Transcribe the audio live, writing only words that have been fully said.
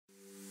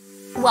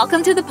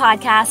Welcome to the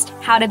podcast,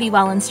 How to Be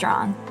Well and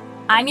Strong.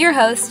 I'm your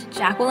host,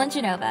 Jacqueline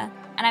Genova,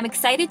 and I'm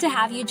excited to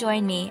have you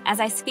join me as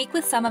I speak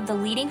with some of the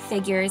leading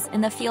figures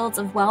in the fields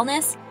of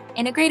wellness,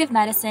 integrative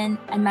medicine,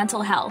 and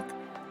mental health,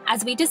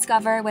 as we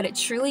discover what it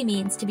truly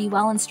means to be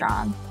well and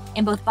strong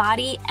in both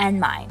body and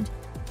mind.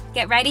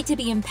 Get ready to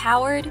be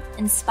empowered,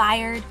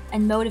 inspired,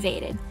 and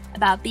motivated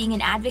about being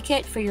an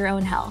advocate for your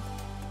own health.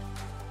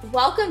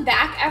 Welcome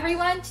back,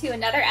 everyone, to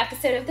another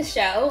episode of the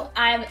show.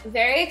 I'm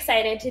very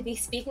excited to be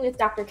speaking with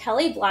Dr.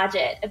 Kelly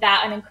Blodgett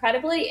about an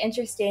incredibly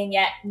interesting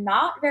yet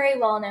not very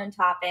well-known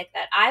topic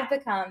that I've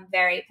become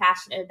very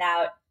passionate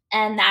about,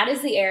 and that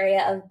is the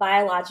area of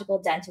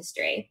biological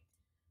dentistry.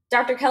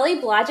 Dr.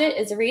 Kelly Blodgett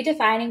is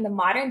redefining the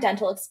modern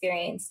dental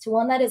experience to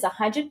one that is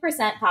 100%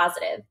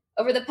 positive.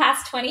 Over the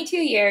past 22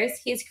 years,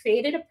 he has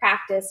created a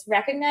practice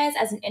recognized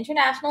as an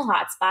international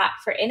hotspot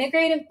for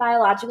integrative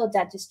biological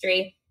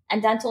dentistry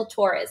and dental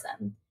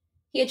tourism.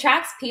 He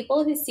attracts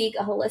people who seek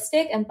a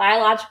holistic and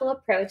biological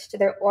approach to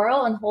their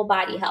oral and whole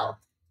body health.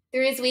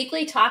 Through his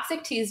weekly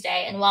Toxic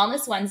Tuesday and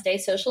Wellness Wednesday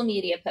social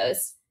media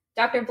posts,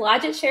 Dr.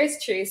 Blodgett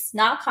shares truths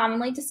not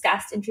commonly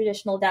discussed in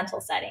traditional dental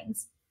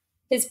settings.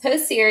 His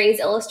post series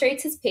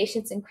illustrates his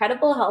patients'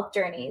 incredible health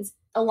journeys,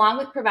 along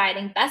with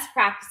providing best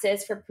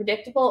practices for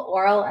predictable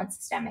oral and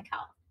systemic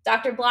health.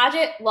 Dr.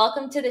 Blodgett,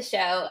 welcome to the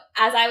show.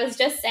 As I was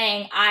just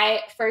saying, I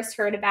first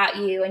heard about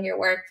you and your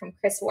work from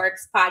Chris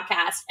Work's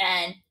podcast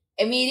and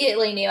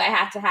immediately knew I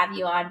had to have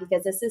you on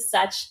because this is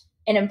such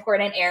an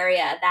important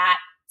area that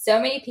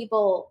so many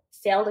people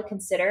fail to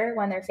consider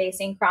when they're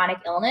facing chronic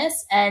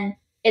illness. And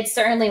it's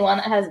certainly one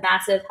that has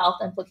massive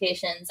health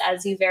implications,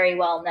 as you very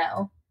well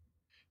know.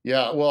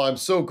 Yeah, well, I'm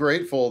so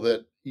grateful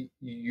that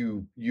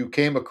you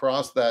came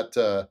across that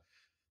the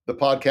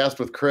podcast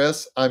with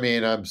Chris. I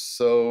mean, I'm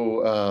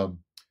so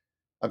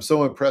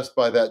impressed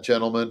by that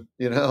gentleman.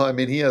 I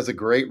mean, he has a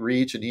great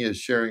reach and he is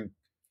sharing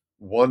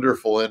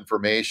wonderful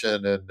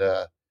information. And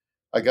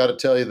I got to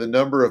tell you, the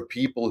number of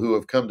people who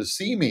have come to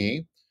see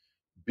me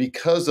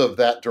because of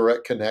that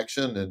direct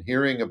connection and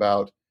hearing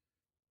about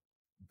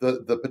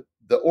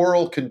the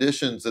oral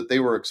conditions that they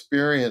were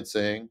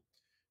experiencing,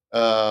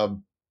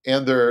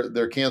 and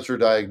their cancer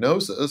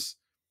diagnosis,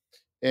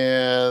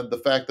 and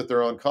the fact that their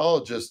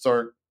oncologists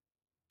aren't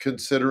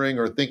considering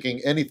or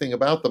thinking anything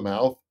about the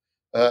mouth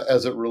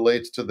as it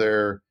relates to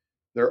their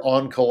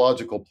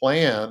oncological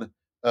plan.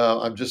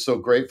 I'm just so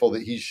grateful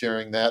that he's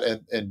sharing that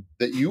and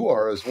that you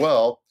are as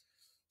well,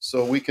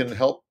 so we can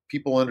help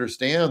people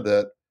understand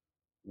that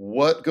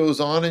what goes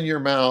on in your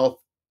mouth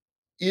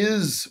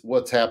is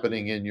what's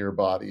happening in your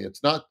body.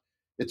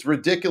 It's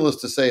ridiculous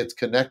to say it's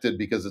connected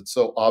because it's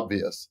so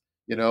obvious,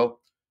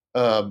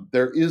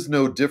 there is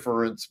no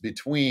difference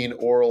between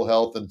oral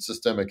health and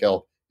systemic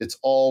health. It's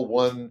all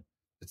one.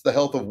 It's the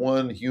health of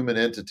one human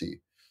entity.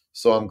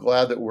 So I'm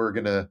glad that we're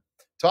going to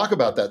talk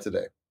about that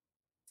today.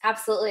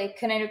 Absolutely.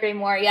 Couldn't agree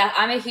more. Yeah,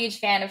 I'm a huge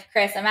fan of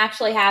Chris. I'm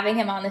actually having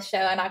him on the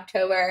show in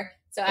October.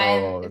 So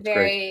I'm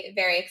very,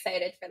 very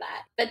excited for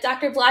that. But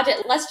Dr.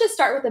 Blodgett, let's just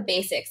start with the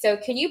basics. So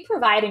can you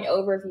provide an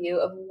overview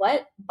of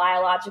what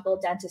biological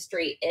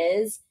dentistry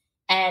is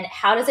and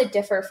how does it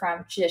differ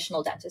from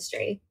traditional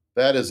dentistry?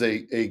 That is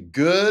a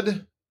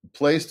good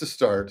place to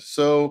start.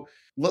 So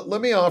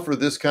let me offer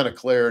this kind of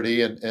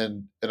clarity,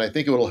 and I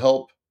think it will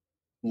help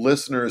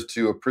listeners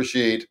to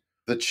appreciate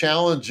the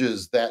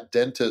challenges that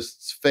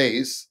dentists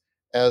face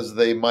as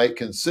they might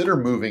consider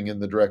moving in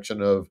the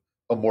direction of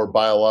a more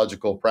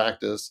biological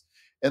practice.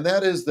 And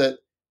that is that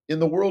in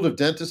the world of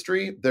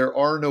dentistry, there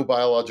are no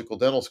biological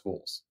dental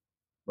schools,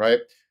 right?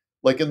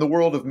 Like in the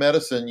world of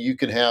medicine, you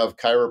can have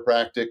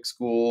chiropractic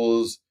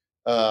schools,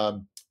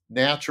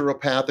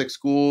 naturopathic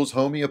schools,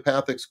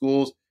 homeopathic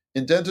schools.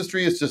 In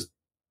dentistry, it's just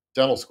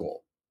dental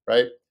school,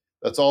 right?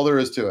 That's all there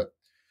is to it.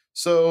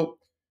 So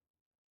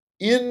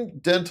in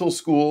dental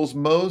schools,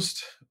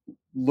 most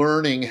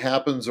learning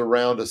happens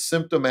around a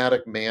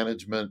symptomatic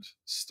management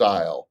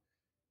style.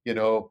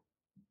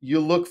 You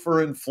look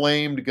for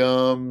inflamed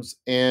gums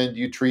and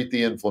you treat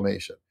the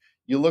inflammation.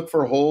 You look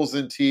for holes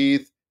in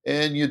teeth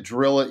and you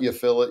drill it, you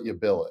fill it, you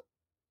bill it.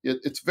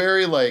 It's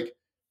very like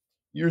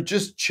you're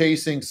just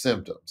chasing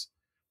symptoms.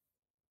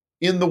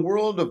 In the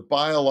world of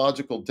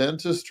biological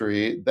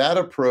dentistry, that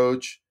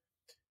approach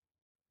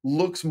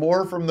looks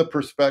more from the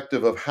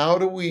perspective of how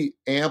do we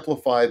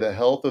amplify the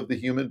health of the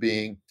human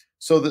being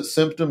so that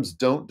symptoms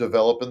don't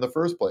develop in the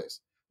first place.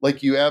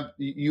 Like your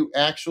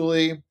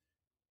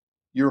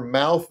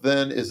mouth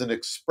then is an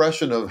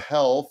expression of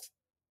health,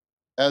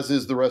 as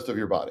is the rest of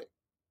your body,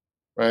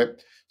 right?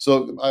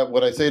 So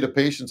what I say to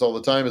patients all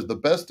the time is the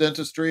best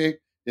dentistry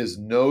is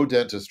no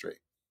dentistry.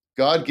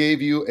 God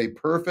gave you a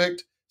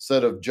perfect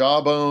set of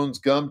jaw bones,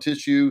 gum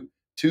tissue,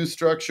 tooth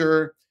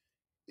structure.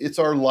 It's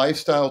our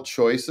lifestyle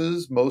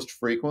choices most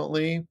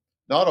frequently,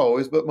 not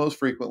always, but most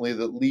frequently,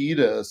 that lead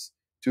us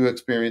to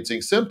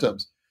experiencing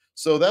symptoms.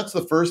 So that's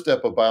the first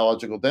step of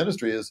biological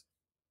dentistry is,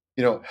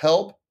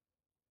 help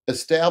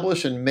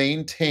establish and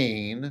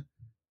maintain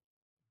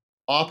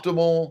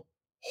optimal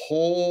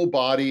whole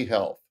body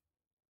health.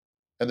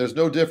 And there's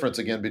no difference,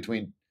 again,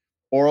 between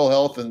oral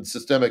health and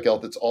systemic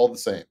health, it's all the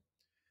same.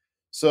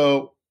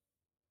 So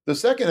the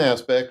second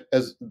aspect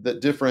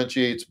that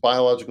differentiates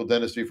biological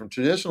dentistry from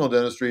traditional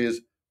dentistry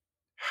is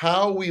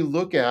how we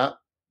look at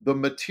the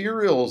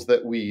materials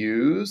that we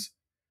use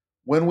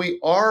when we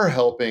are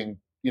helping,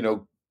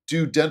 do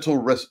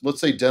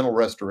let's say dental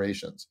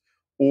restorations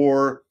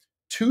or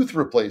tooth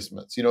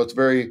replacements. It's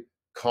very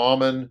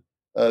common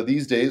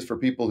these days for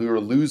people who are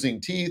losing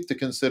teeth to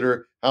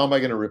consider, how am I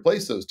going to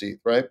replace those teeth,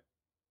 right?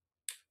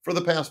 For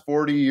the past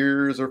 40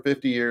 years or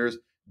 50 years,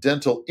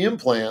 dental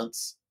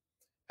implants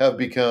have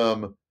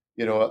become,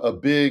 a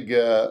big,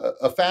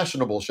 a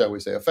fashionable, shall we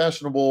say, a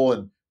fashionable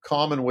and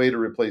common way to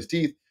replace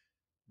teeth.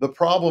 The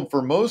problem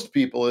for most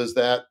people is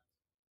that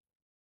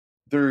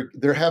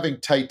they're having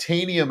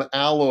titanium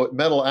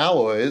metal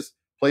alloys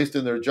placed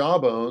in their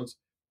jawbones.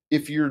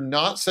 If you're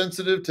not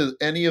sensitive to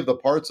any of the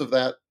parts of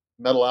that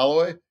metal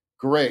alloy,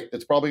 great,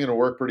 it's probably going to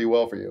work pretty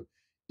well for you.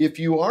 If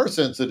you are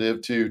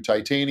sensitive to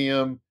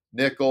titanium,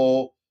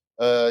 nickel,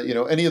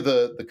 any of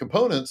the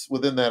components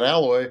within that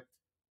alloy,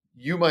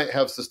 you might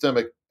have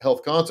systemic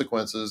health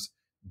consequences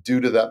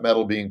due to that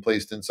metal being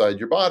placed inside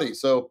your body.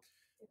 So,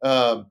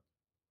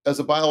 as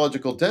a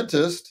biological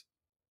dentist,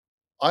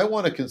 I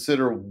want to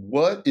consider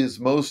what is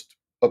most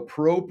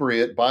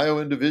appropriate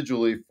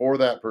bio-individually for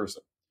that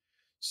person.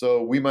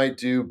 So we might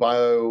do like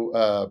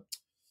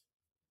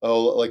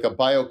a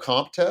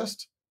biocomp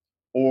test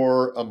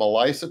or a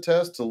ELISA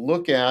test to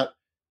look at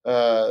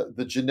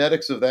the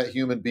genetics of that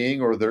human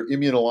being or their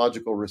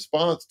immunological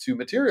response to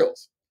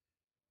materials.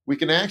 We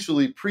can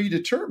actually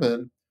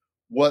predetermine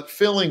what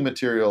filling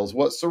materials,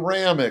 what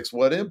ceramics,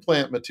 what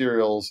implant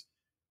materials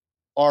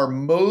are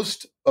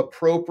most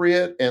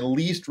appropriate and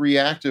least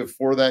reactive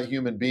for that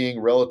human being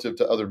relative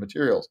to other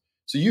materials.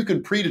 So you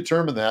can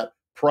predetermine that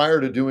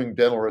prior to doing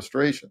dental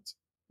restorations.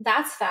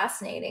 That's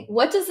fascinating.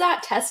 What does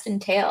that test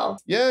entail?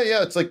 Yeah.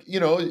 It's like,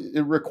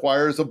 it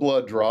requires a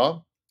blood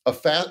draw.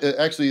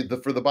 Actually,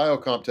 for the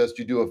biocomp test,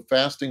 you do a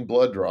fasting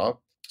blood draw.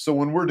 So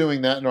when we're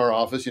doing that in our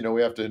office,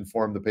 we have to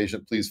inform the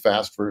patient, please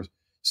fast for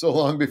so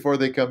long before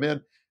they come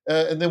in.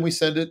 And then we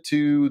send it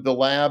to the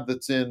lab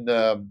that's in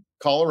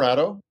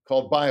Colorado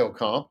called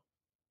Biocomp,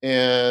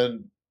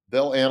 and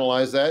they'll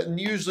analyze that. And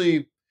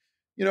usually,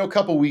 a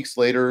couple weeks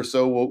later or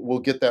so, we'll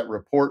get that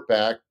report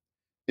back.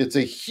 It's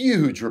a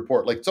huge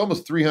report, like it's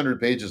almost 300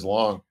 pages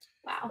long.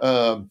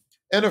 Wow.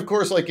 And of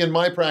course, like in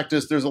my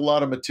practice, there's a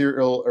lot of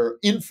material or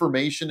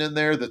information in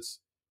there that's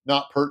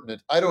not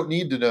pertinent. I don't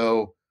need to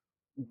know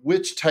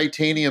which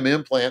titanium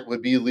implant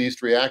would be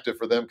least reactive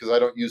for them because I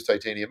don't use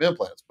titanium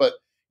implants. But,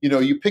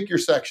 you pick your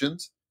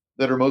sections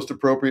that are most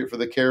appropriate for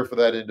the care for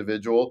that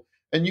individual,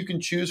 and you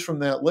can choose from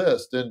that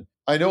list. And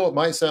I know it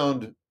might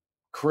sound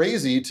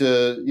crazy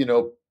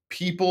to,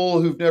 people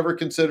who've never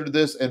considered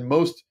this, and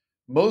most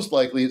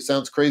likely it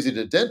sounds crazy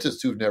to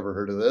dentists who've never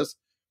heard of this.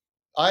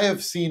 I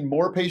have seen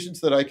more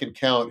patients that I can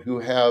count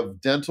who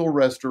have dental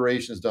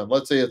restorations done.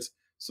 Let's say it's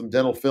some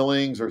dental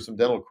fillings or some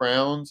dental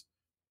crowns,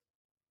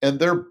 and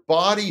their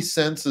body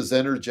senses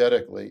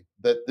energetically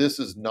that this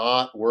is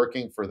not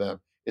working for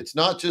them. It's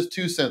not just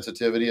tooth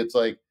sensitivity. It's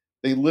like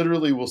they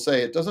literally will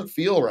say, it doesn't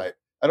feel right.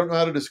 I don't know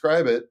how to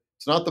describe it.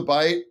 It's not the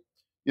bite.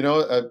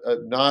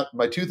 Not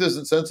my tooth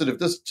isn't sensitive.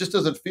 This just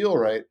doesn't feel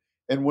right.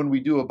 And when we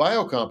do a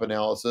biocomp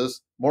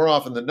analysis, more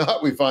often than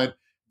not, we find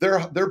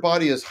their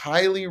body is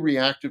highly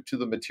reactive to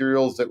the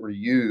materials that were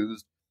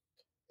used.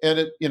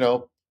 And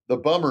the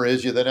bummer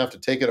is you then have to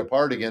take it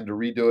apart again to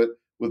redo it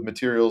with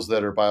materials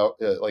that are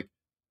like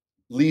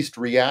least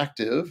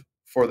reactive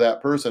for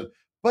that person.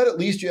 But at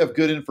least you have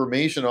good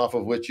information off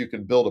of which you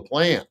can build a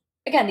plan.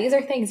 Again, these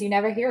are things you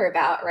never hear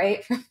about,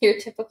 right, from your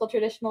typical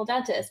traditional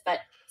dentist, but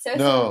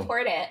so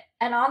important.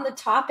 And on the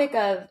topic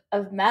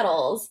of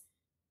metals,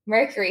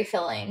 mercury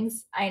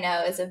fillings, I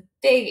know, is a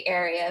big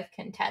area of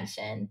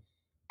contention.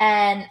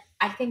 And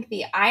I think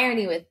the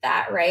irony with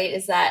that, right,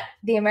 is that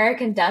the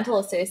American Dental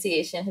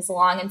Association has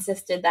long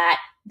insisted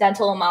that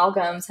dental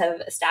amalgams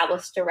have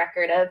established a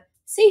record of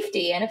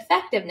safety and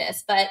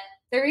effectiveness. But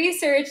the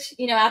research,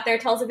 out there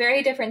tells a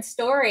very different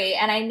story.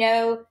 And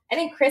I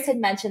think Chris had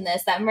mentioned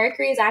this, that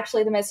mercury is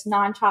actually the most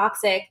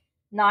non-toxic,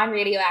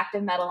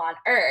 non-radioactive metal on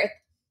Earth.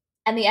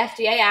 And the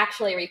FDA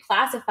actually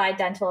reclassified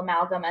dental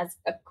amalgam as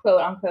a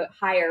quote unquote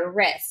higher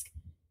risk.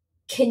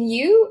 Can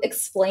you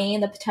explain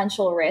the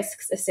potential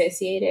risks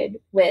associated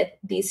with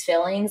these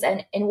fillings,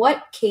 and in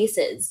what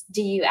cases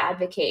do you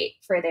advocate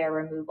for their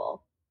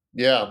removal?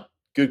 Yeah,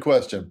 good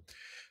question.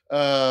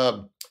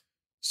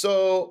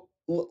 So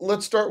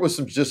let's start with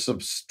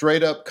some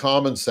straight up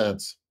common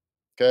sense.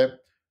 Okay.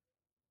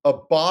 A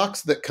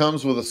box that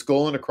comes with a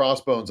skull and a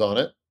crossbones on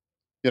it,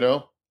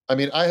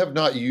 I have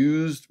not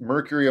used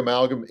mercury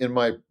amalgam in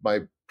my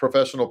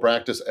professional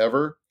practice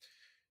ever.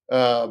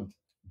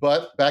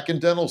 But back in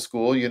dental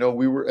school,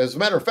 we were, as a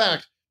matter of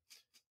fact,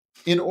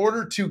 in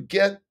order to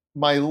get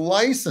my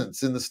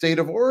license in the state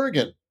of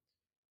Oregon,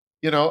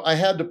 I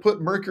had to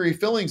put mercury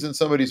fillings in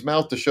somebody's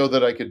mouth to show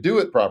that I could do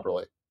it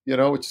properly,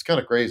 which is kind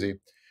of crazy.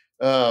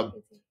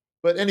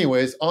 But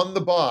anyways, on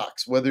the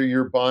box, whether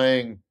you're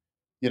buying,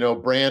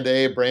 brand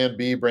A, brand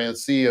B, brand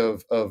C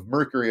of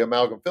mercury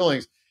amalgam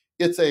fillings.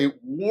 It's a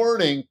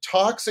warning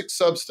toxic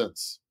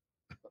substance,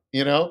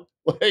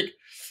 like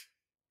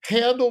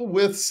handle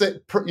with,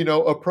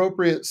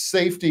 appropriate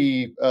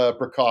safety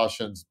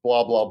precautions,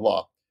 blah, blah,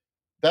 blah.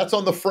 That's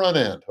on the front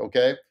end,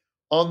 okay?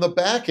 On the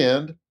back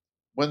end,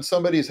 when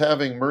somebody's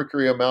having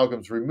mercury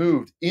amalgams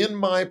removed, in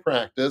my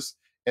practice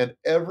and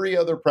every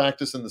other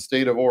practice in the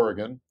state of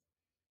Oregon,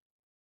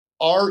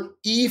 our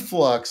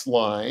efflux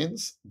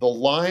lines, the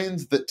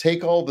lines that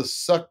take all the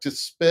suck to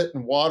spit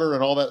and water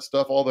and all that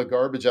stuff, all the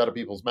garbage out of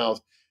people's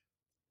mouths,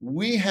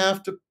 we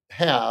have to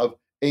have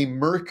a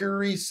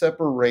mercury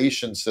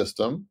separation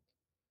system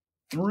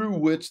through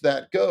which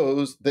that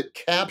goes that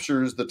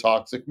captures the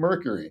toxic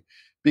mercury,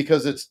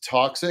 because it's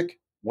toxic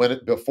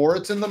before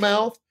it's in the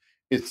mouth,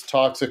 it's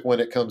toxic when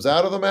it comes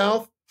out of the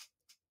mouth.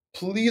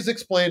 Please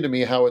explain to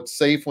me how it's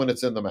safe when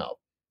it's in the mouth.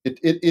 It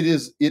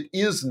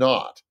is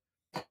not.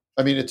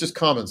 I mean, it's just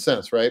common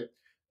sense, right?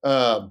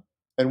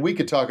 And we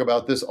could talk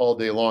about this all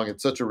day long.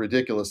 It's such a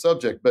ridiculous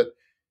subject, but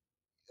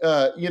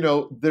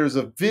there's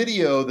a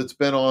video that's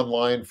been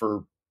online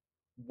for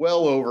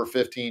well over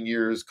 15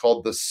 years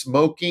called The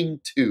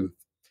Smoking Tooth.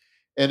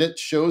 And it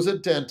shows a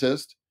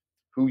dentist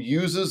who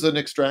uses an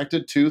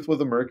extracted tooth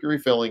with a mercury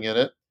filling in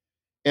it.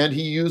 And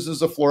he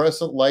uses a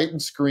fluorescent light and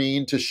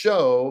screen to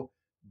show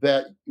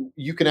that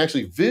you can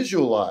actually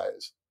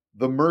visualize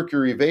the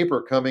mercury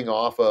vapor coming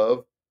off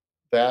of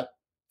that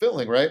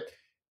filling, right?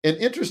 And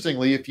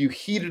interestingly, if you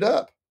heat it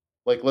up,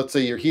 like let's say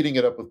you're heating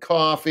it up with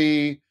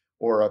coffee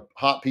or a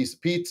hot piece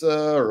of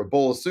pizza or a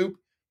bowl of soup.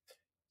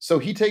 So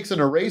he takes an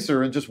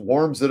eraser and just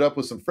warms it up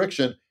with some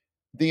friction.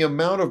 The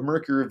amount of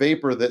mercury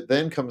vapor that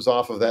then comes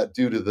off of that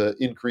due to the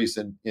increase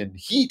in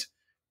heat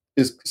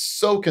is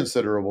so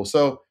considerable.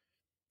 So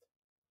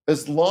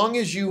as long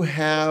as you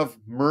have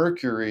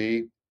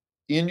mercury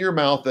in your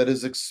mouth that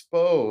is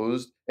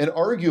exposed, and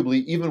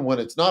arguably even when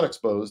it's not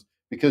exposed,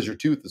 because your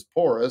tooth is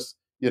porous,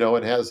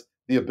 and has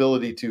the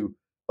ability to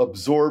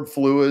absorb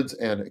fluids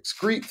and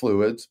excrete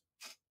fluids,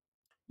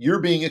 you're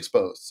being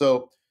exposed.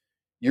 So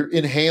you're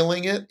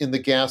inhaling it in the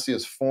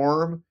gaseous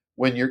form.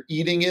 When you're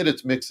eating it,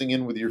 it's mixing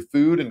in with your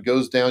food and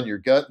goes down your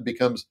gut and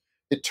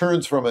it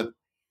turns from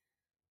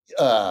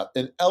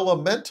an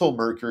elemental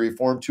mercury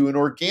form to an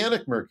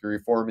organic mercury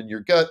form in your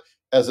gut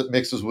as it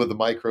mixes with the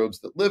microbes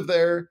that live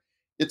there.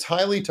 It's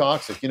highly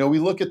toxic. We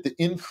look at the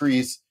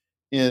increase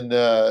in,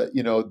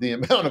 the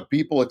amount of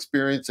people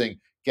experiencing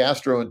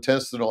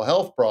gastrointestinal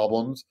health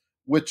problems,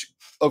 which,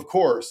 of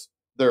course,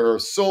 there are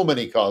so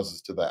many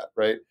causes to that,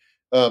 right?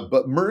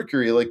 But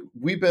mercury, like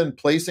we've been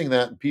placing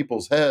that in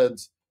people's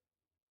heads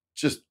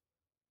just,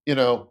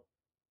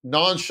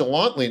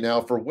 nonchalantly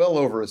now for well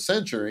over a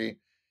century.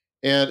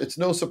 And it's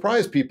no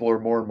surprise people are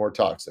more and more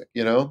toxic,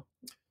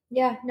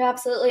 Yeah, no,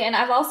 absolutely. And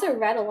I've also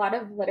read a lot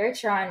of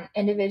literature on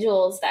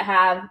individuals that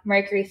have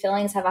mercury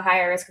fillings have a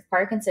higher risk of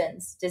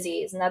Parkinson's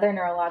disease and other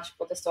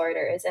neurological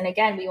disorders. And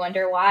again, we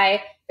wonder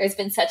why there's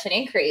been such an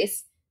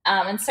increase.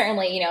 And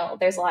certainly,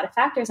 there's a lot of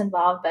factors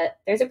involved, but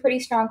there's a pretty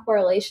strong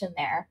correlation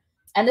there.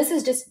 And this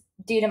is just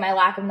due to my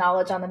lack of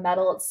knowledge on the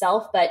metal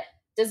itself. But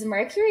does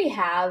mercury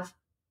have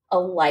a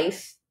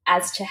life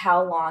as to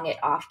how long it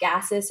off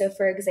gases? So,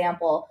 for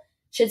example,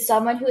 should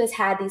someone who has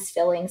had these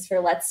fillings for,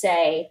 let's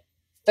say,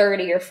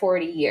 30 or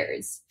 40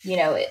 years,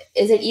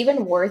 is it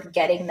even worth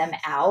getting them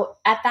out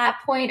at that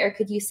point? Or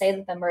could you say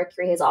that the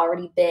mercury has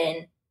already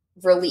been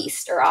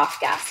released or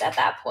off gassed at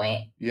that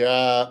point?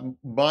 Yeah,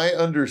 my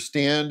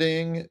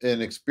understanding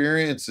and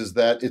experience is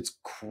that it's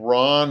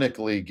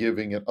chronically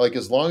giving it, like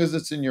as long as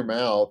it's in your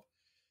mouth,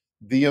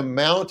 the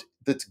amount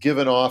that's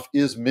given off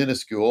is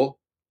minuscule,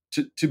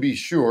 to be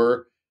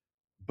sure.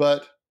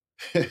 But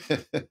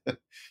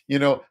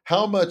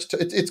how much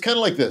it's kind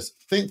of like this.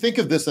 Think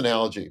of this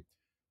analogy.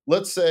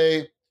 Let's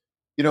say,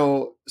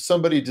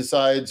 somebody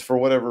decides for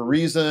whatever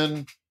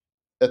reason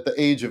at the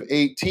age of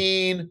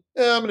 18,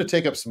 I'm going to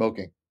take up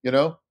smoking,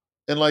 and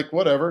like,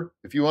 whatever,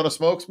 if you want to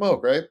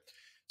smoke, right?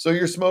 So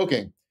you're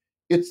smoking.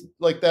 It's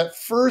like that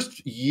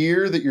first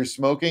year that you're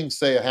smoking,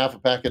 say a half a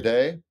pack a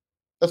day,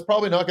 that's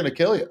probably not going to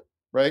kill you,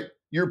 right?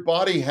 Your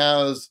body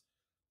has,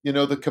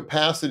 the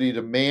capacity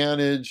to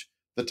manage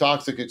the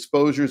toxic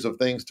exposures of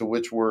things to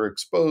which we're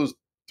exposed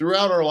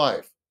throughout our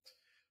life.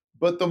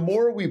 But the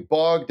more we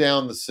bog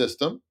down the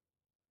system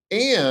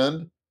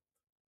and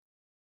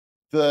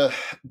the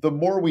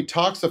more we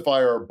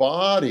toxify our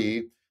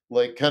body,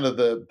 like kind of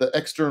the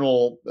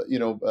external,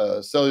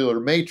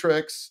 cellular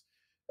matrix,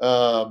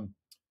 the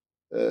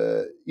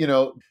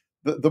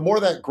more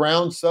that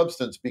ground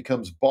substance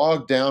becomes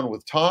bogged down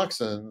with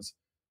toxins,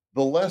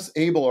 the less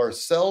able our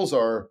cells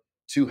are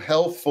to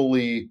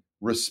healthfully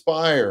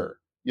respire.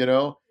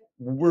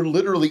 We're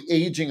literally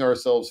aging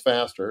ourselves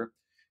faster.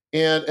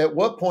 And at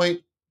what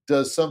point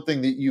does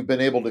something that you've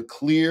been able to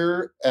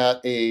clear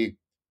at a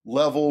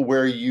level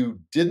where you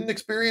didn't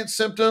experience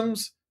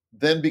symptoms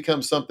then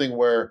become something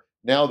where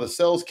now the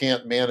cells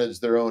can't manage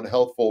their own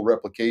healthful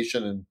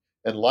replication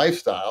and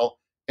lifestyle,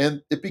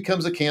 and it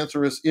becomes a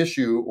cancerous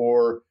issue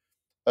or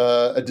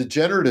a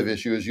degenerative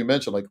issue, as you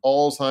mentioned, like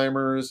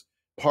Alzheimer's,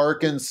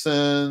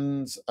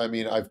 Parkinson's. I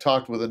mean, I've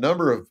talked with a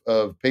number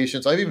of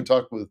patients. I've even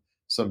talked with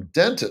some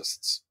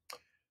dentists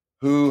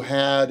who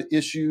had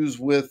issues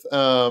with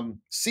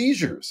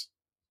seizures,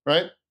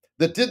 right?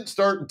 That didn't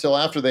start until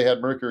after they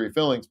had mercury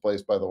fillings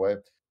placed, by the way.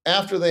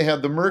 After they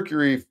had the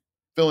mercury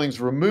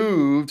fillings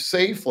removed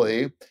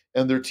safely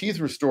and their teeth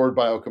restored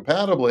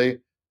biocompatibly,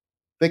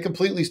 they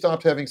completely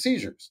stopped having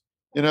seizures.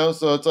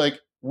 So it's like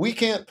we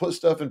can't put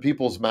stuff in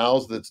people's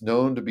mouths that's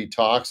known to be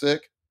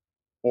toxic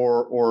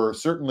or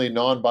certainly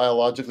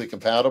non-biologically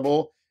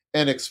compatible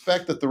and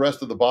expect that the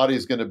rest of the body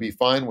is going to be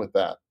fine with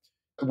that.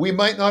 We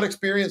might not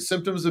experience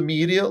symptoms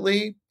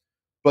immediately,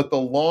 but the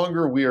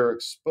longer we are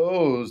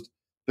exposed,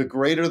 the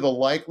greater the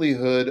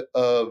likelihood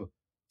of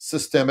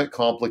systemic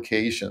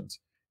complications.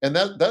 And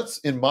that's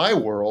in my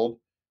world.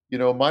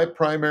 My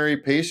primary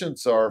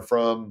patients are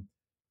from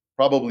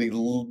probably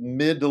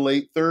mid to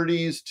late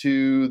 30s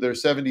to their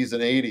 70s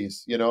and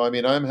 80s. I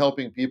mean, I'm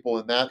helping people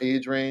in that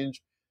age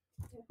range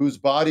whose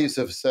bodies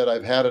have said,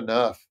 I've had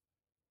enough,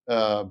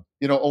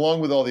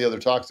 along with all the other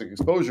toxic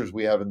exposures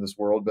we have in this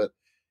world. But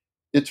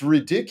it's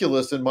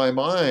ridiculous in my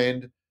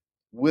mind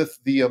with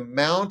the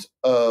amount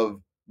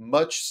of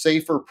much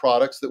safer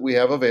products that we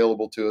have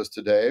available to us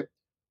today.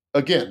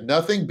 Again,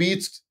 nothing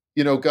beats,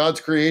 God's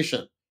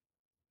creation.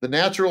 The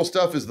natural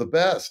stuff is the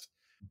best.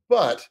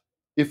 But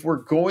if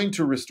we're going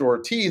to restore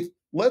teeth,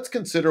 let's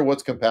consider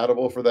what's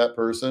compatible for that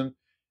person.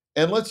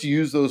 And let's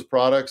use those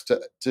products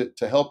to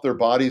help their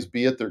bodies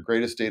be at their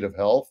greatest state of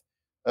health.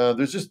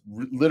 There's just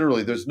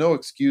literally, there's no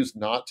excuse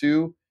not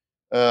to.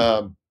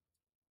 The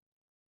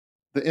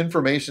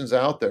information's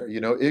out there.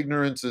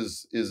 Ignorance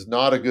is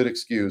not a good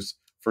excuse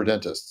for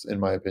dentists, in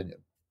my opinion.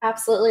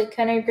 Absolutely.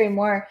 Couldn't agree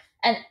more.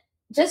 And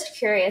just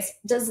curious,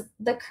 does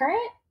the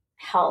current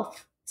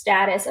health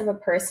status of a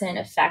person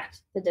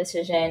affect the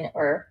decision,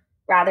 or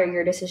rather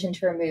your decision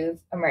to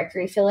remove a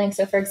mercury filling?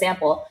 So for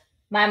example,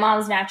 my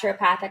mom's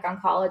naturopathic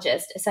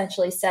oncologist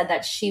essentially said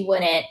that she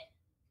wouldn't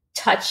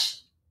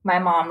touch my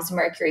mom's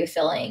mercury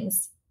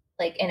fillings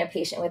like in a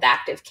patient with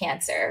active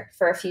cancer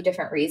for a few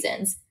different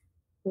reasons.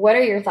 What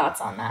are your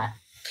thoughts on that?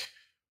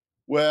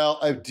 Well,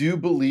 I do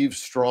believe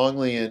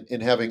strongly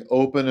in having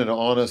open and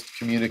honest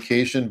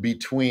communication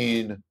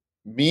between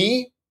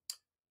me,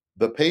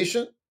 the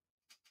patient,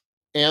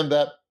 and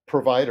that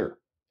provider.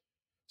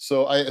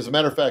 So as a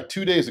matter of fact,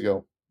 2 days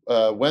ago,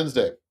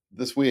 Wednesday,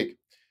 this week,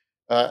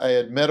 I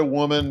had met a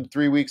woman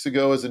 3 weeks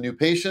ago as a new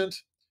patient.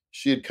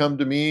 She had come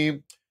to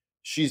me.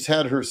 She's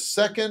had her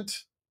second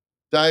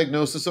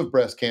diagnosis of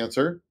breast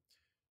cancer,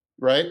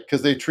 right?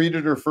 Because they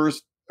treated her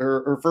first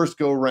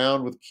go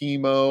around with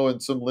chemo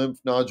and some lymph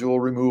nodule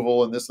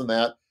removal and this and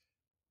that.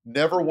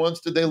 Never once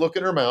did they look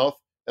in her mouth.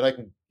 And I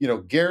can,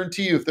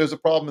 guarantee you, if there's a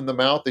problem in the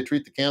mouth, they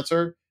treat the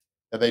cancer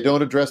and they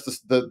don't address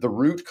the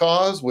root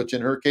cause, which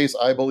in her case,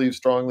 I believe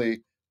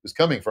strongly is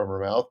coming from her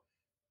mouth.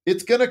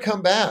 It's going to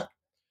come back.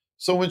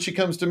 So when she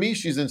comes to me,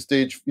 she's in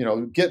stage,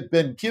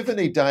 been given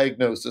a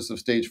diagnosis of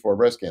stage 4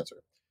 breast cancer.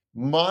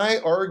 My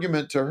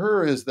argument to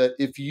her is that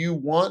if you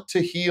want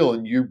to heal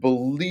and you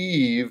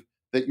believe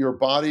that your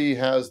body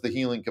has the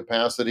healing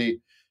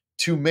capacity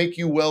to make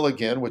you well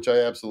again, which I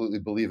absolutely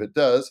believe it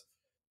does,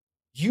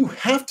 you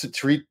have to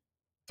treat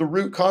the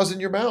root cause in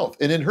your mouth.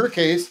 And in her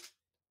case,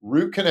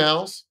 root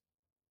canals,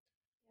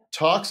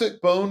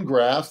 toxic bone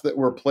grafts that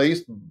were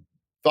placed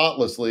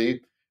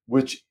thoughtlessly,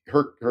 which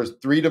her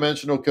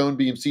three-dimensional cone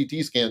beam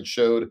CT scan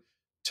showed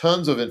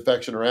tons of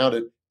infection around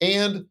it,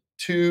 and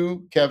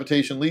 2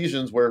 cavitation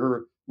lesions where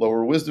her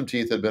lower wisdom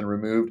teeth had been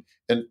removed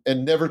and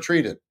never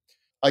treated.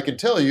 I can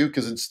tell you,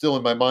 because it's still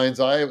in my mind's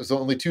eye, it was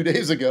only 2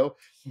 days ago,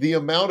 the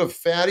amount of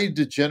fatty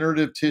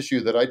degenerative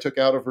tissue that I took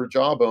out of her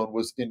jawbone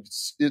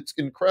it's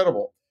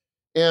incredible.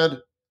 And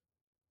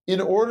in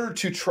order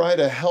to try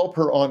to help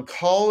her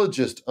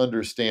oncologist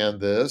understand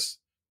this,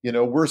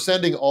 we're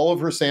sending all of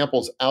her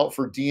samples out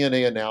for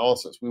DNA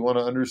analysis. We want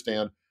to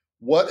understand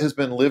what has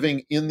been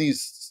living in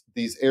these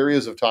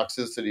areas of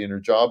toxicity in her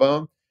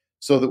jawbone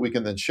so that we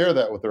can then share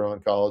that with her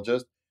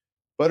oncologist.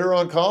 But her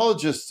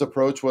oncologist's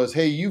approach was,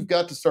 hey, you've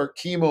got to start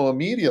chemo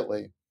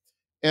immediately.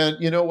 And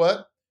you know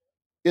what?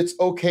 It's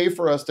okay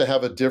for us to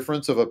have a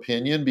difference of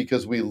opinion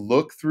because we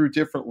look through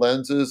different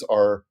lenses.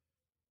 Our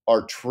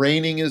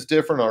training is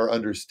different. Our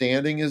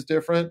understanding is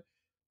different.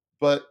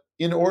 But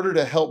in order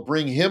to help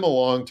bring him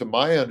along to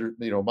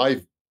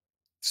my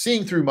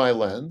seeing through my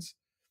lens,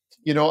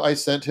 I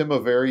sent him a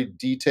very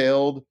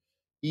detailed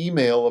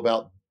email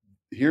about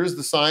here's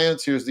the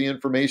science, here's the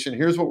information,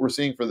 here's what we're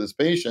seeing for this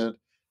patient.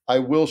 I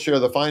will share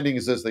the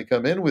findings as they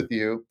come in with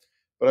you,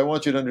 but I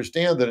want you to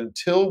understand that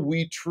until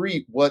we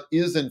treat what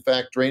is in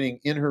fact draining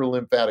in her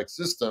lymphatic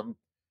system,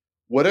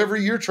 whatever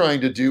you're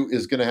trying to do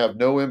is going to have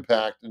no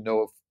impact and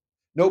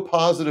no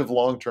positive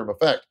long-term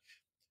effect.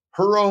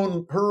 Her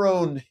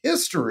own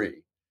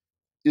history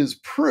is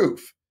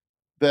proof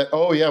that,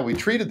 oh yeah, we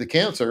treated the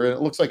cancer and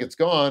it looks like it's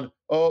gone.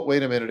 Oh,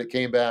 wait a minute, it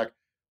came back.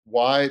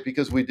 Why?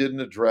 Because we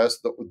didn't address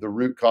the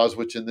root cause,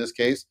 which in this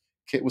case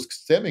was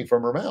stemming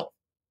from her mouth.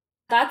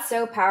 That's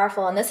so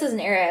powerful. And this is an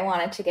area I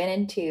wanted to get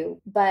into.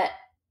 But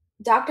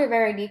Dr.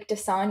 Veronique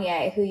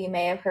Desaulniers, who you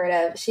may have heard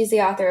of, she's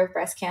the author of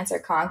Breast Cancer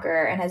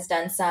Conqueror and has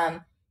done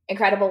some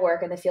incredible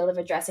work in the field of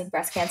addressing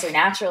breast cancer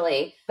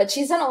naturally. But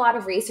she's done a lot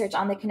of research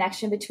on the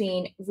connection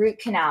between root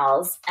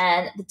canals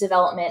and the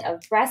development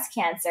of breast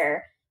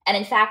cancer. And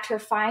in fact, her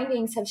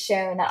findings have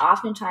shown that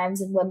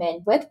oftentimes in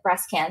women with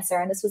breast cancer,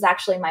 and this was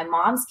actually my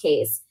mom's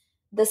case,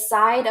 the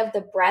side of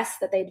the breast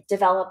that they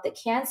developed the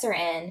cancer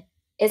in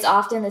is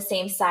often the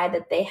same side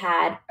that they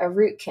had a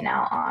root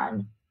canal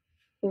on.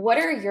 What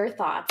are your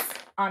thoughts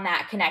on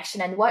that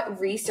connection, and what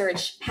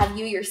research have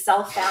you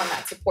yourself found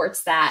that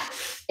supports that,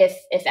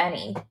 if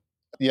any?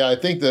 Yeah, I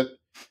think that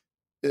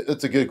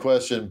it's a good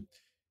question.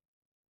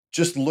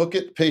 Just look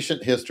at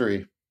patient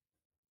history.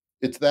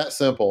 It's that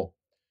simple.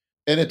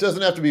 And it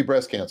doesn't have to be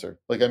breast cancer.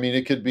 Like, I mean,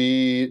 it could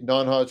be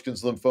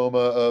non-Hodgkin's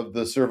lymphoma of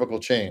the cervical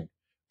chain.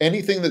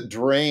 Anything that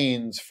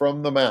drains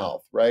from the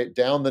mouth, right,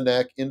 down the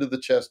neck into the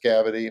chest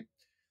cavity.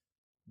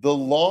 The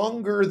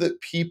longer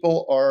that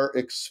people are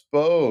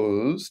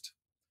exposed,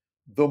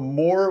 the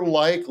more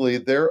likely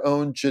their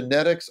own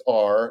genetics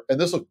are, and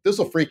this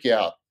will freak you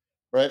out,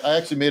 right?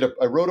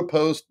 I wrote a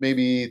post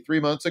maybe 3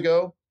 months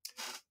ago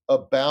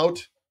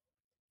about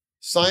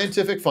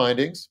scientific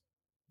findings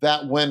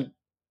that when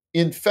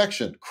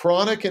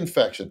chronic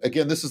infection,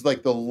 again, this is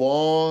like the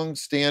long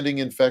standing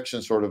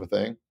infection sort of a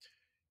thing,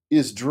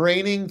 is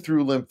draining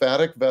through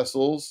lymphatic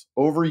vessels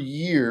over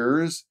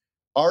years,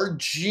 our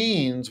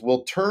genes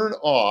will turn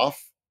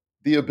off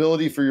the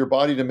ability for your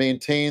body to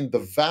maintain the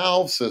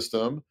valve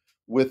system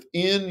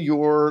within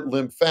your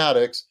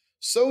lymphatics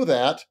so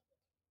that,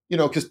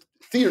 because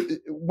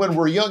when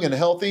we're young and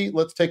healthy,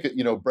 let's take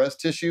it,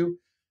 breast tissue,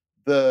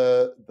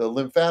 the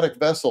lymphatic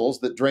vessels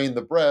that drain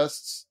the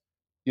breasts,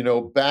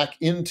 back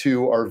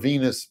into our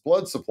venous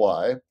blood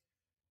supply,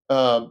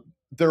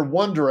 they're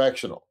one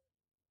directional,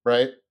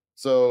 right?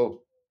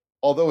 So,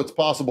 although it's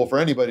possible for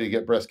anybody to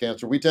get breast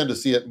cancer, we tend to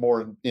see it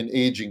more in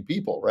aging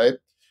people, right?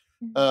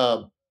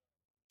 Um,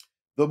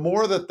 the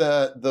more that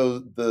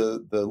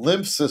the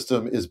lymph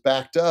system is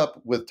backed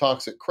up with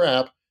toxic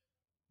crap,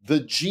 the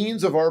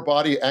genes of our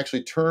body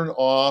actually turn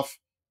off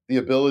the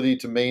ability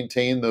to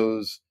maintain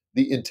the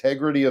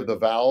integrity of the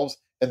valves,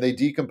 and they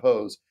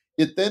decompose.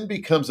 It then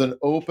becomes an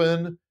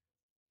open,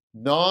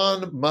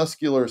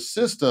 non-muscular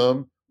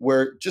system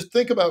where, just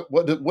think about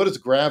what does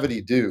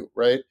gravity do,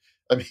 right?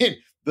 I mean,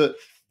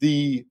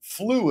 the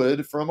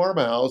fluid from our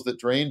mouths that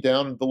drain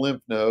down into the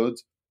lymph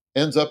nodes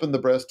ends up in the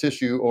breast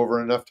tissue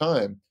over enough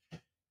time.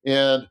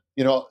 And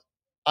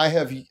I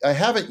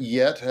haven't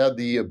yet had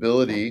the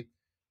ability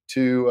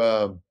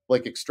to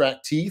like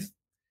extract teeth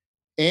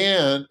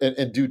and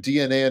do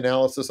DNA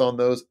analysis on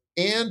those,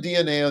 and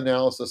DNA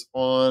analysis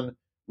on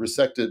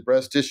resected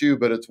breast tissue.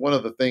 But it's one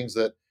of the things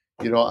that,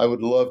 I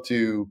would love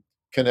to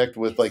connect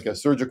with like a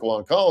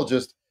surgical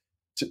oncologist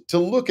to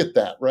look at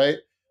that, right?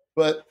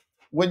 But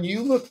when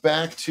you look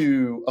back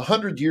to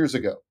 100 years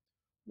ago,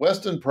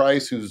 Weston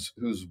Price, who's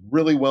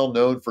really well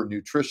known for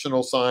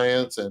nutritional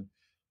science and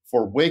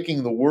for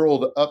waking the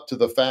world up to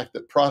the fact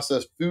that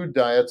processed food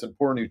diets and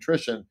poor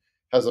nutrition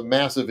has a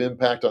massive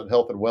impact on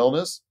health and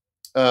wellness.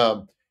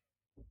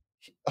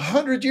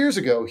 100 years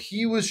ago,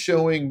 he was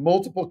showing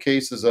multiple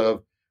cases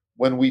of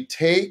when we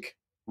take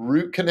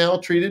root canal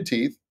treated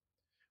teeth,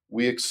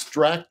 we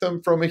extract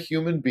them from a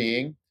human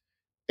being.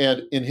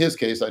 And in his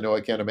case, I know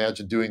I can't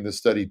imagine doing this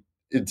study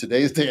in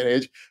today's day and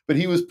age, but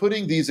he was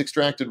putting these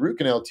extracted root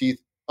canal teeth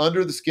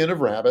under the skin of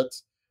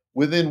rabbits.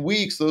 Within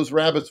weeks, those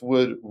rabbits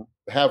would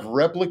have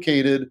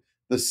replicated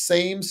the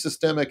same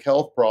systemic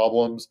health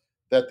problems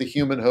that the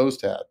human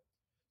host had.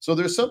 So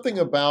there's something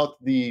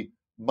about the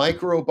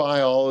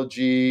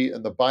microbiology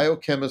and the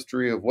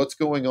biochemistry of what's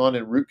going on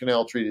in root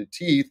canal treated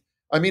teeth.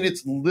 I mean,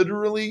 it's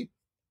literally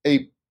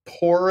a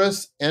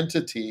porous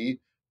entity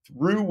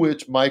through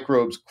which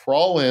microbes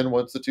crawl in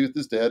once the tooth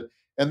is dead,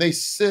 and they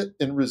sit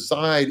and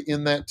reside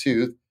in that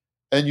tooth,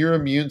 and your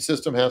immune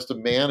system has to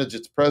manage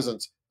its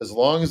presence as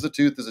long as the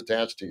tooth is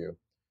attached to you.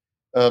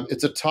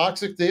 It's a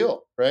toxic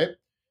deal, right?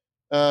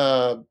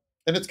 And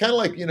it's kind of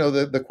like,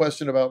 the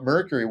question about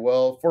mercury.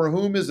 Well, for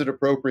whom is it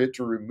appropriate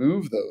to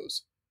remove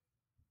those?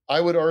 I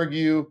would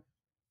argue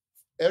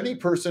any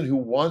person who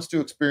wants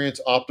to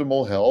experience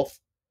optimal health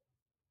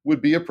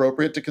would be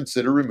appropriate to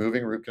consider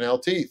removing root canal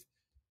teeth.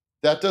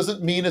 That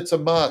doesn't mean it's a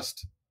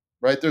must,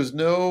 right? There's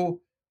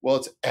no, well,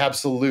 it's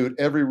absolute.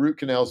 Every root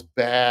canal is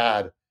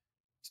bad.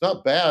 It's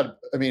not bad.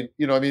 I mean,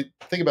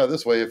 think about it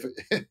this way. If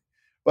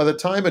by the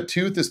time a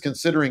tooth is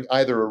considering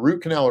either a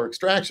root canal or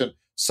extraction,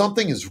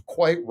 something is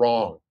quite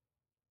wrong.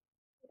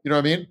 You know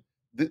what I mean?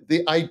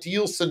 The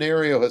ideal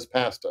scenario has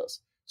passed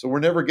us. So we're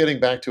never getting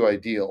back to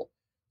ideal.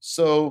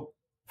 So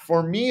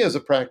for me as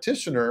a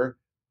practitioner,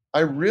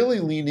 I really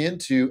lean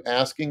into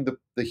asking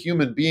the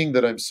human being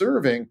that I'm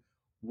serving,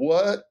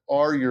 what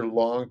are your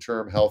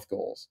long-term health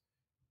goals?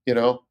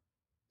 And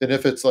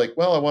if it's like,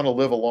 well, I want to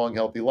live a long,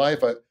 healthy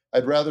life,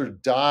 I'd rather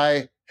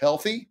die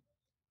healthy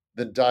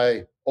than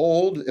die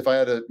old. If I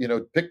had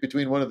to, pick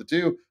between one of the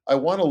two, I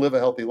want to live a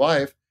healthy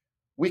life.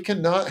 we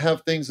cannot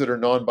have things that are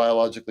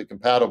non-biologically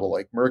compatible,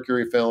 like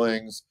mercury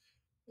fillings,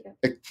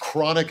 a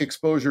chronic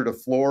exposure to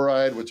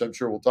fluoride, which I'm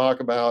sure we'll talk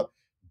about,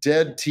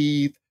 dead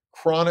teeth,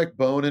 chronic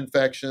bone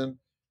infection.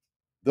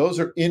 Those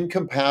are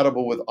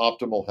incompatible with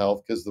optimal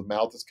health because the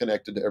mouth is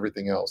connected to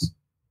everything else.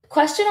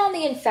 Question on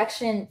the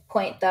infection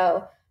point,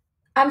 though.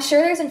 I'm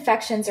sure there's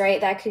infections,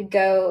 right, that could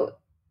go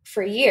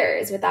for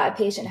years without a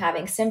patient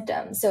having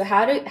symptoms. So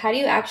how do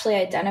you actually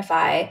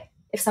identify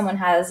if someone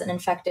has an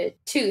infected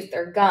tooth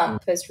or gum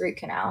post root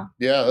canal?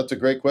 Yeah, that's a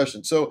great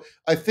question. So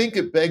I think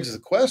it begs the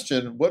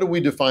question, what do we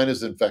define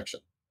as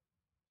infection?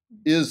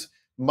 Is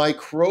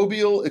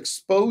microbial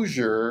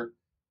exposure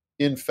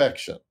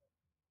infection,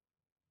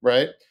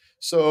 right?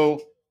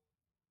 So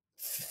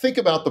think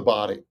about the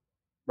body,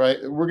 right?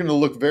 We're going to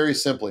look very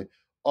simply.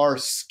 Our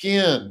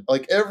skin,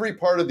 like every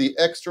part of the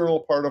external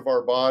part of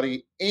our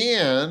body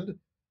and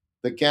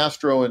the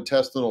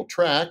gastrointestinal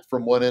tract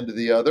from one end to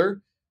the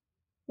other,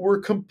 we're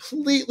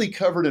completely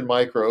covered in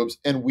microbes,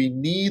 and we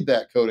need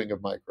that coating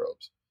of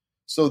microbes.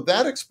 So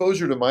that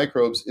exposure to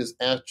microbes is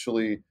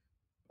actually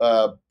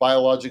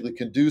biologically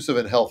conducive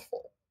and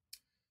healthful.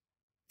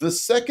 The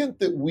second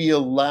that we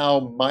allow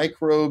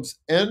microbes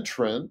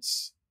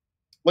entrance,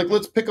 like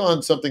let's pick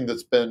on something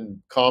that's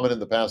been common in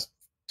the past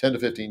 10 to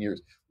 15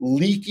 years,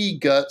 leaky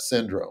gut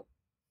syndrome,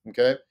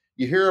 okay?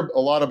 You hear a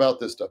lot about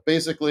this stuff.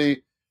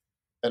 Basically,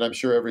 and I'm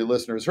sure every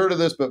listener has heard of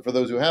this, but for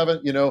those who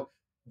haven't,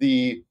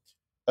 the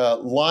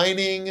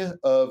lining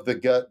of the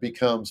gut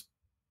becomes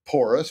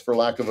porous, for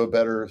lack of a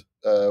better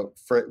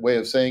way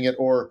of saying it,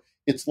 or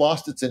it's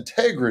lost its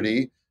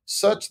integrity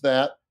such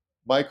that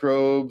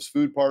microbes,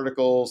 food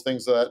particles,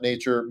 things of that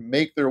nature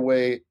make their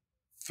way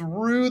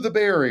through the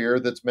barrier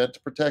that's meant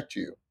to protect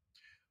you.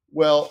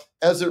 Well,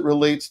 as it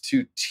relates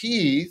to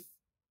teeth,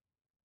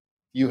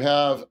 you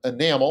have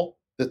enamel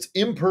that's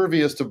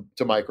impervious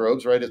to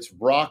microbes, right? It's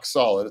rock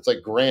solid. It's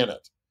like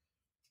granite.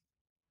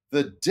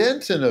 The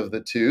dentin of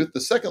the tooth,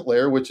 the second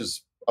layer, which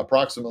is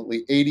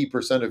approximately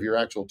 80% of your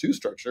actual tooth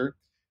structure,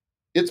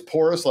 it's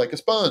porous like a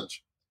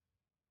sponge.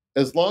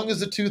 As long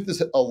as the tooth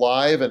is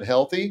alive and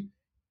healthy,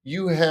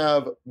 you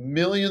have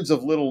millions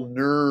of little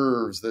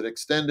nerves that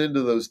extend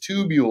into those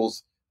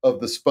tubules of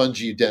the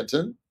spongy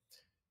dentin,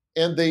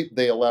 and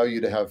they allow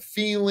you to have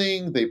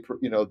feeling.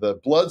 The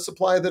blood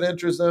supply that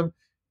enters them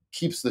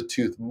keeps the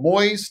tooth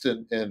moist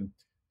and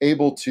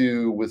able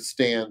to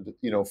withstand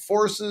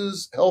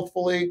forces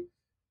healthfully.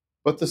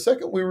 But the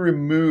second we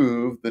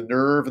remove the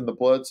nerve and the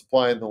blood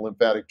supply and the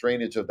lymphatic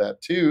drainage of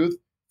that tooth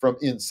from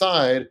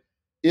inside,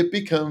 it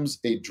becomes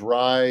a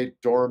dry,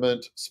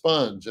 dormant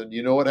sponge. And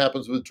you know what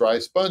happens with dry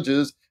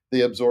sponges?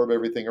 They absorb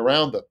everything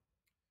around them.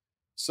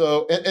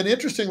 So, and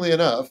interestingly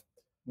enough,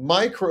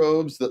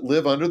 microbes that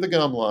live under the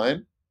gum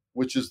line,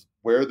 which is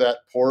where that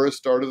porous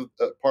part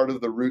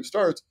of the root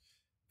starts,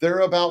 they're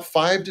about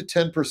 5 to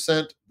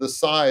 10% the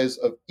size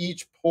of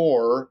each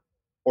pore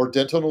or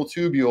dentinal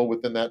tubule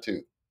within that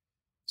tooth.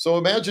 So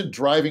imagine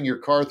driving your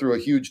car through a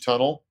huge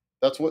tunnel.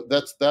 That's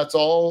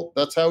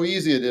how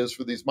easy it is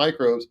for these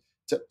microbes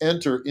to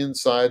enter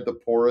inside the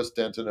porous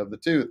dentin of the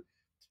tooth.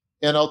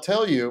 And I'll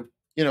tell you,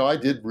 I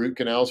did root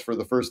canals for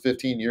the first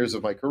 15 years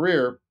of my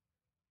career.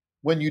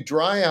 When you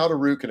dry out a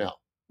root canal,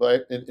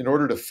 right, in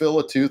order to fill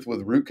a tooth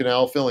with root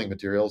canal filling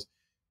materials,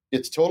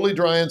 it's totally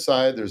dry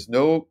inside. There's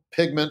no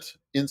pigment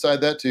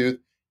inside that tooth.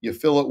 You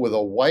fill it with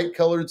a white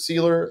colored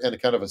sealer and a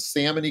kind of a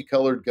salmony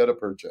colored gutta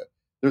percha.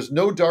 There's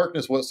no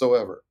darkness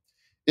whatsoever.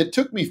 It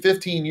took me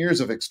 15 years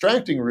of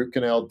extracting root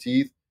canal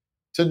teeth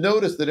to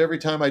notice that every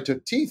time I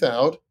took teeth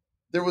out,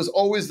 there was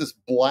always this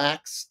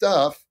black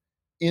stuff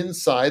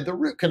inside the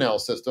root canal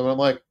system. And I'm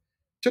like, it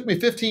took me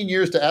 15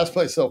 years to ask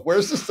myself,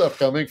 where's this stuff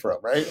coming from,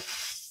 right?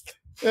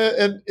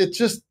 And it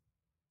just,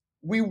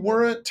 we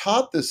weren't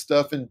taught this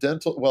stuff in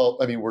dental. Well,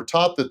 I mean, we're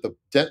taught that the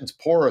dentin's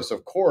porous,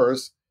 of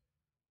course,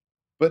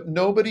 but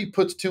nobody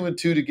puts two and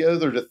two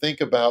together to think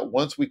about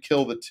once we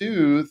kill the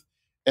tooth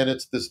and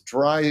it's this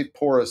dry,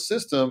 porous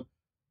system,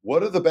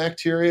 what are the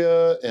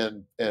bacteria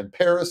and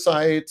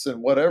parasites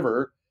and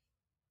whatever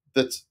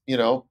that's,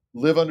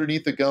 live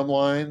underneath the gum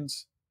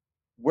lines?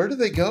 Where do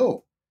they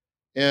go?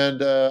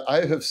 And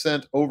I have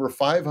sent over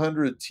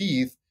 500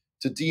 teeth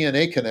to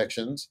DNA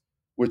Connections,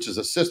 which is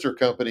a sister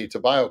company to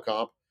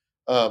Biocomp,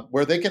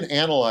 where they can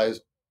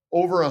analyze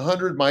over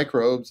 100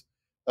 microbes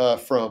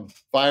from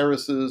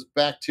viruses,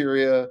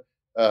 bacteria,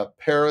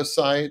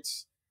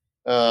 parasites.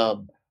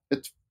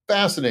 It's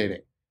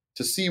fascinating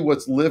to see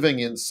what's living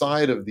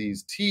inside of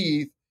these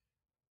teeth.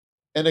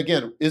 And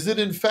again, is it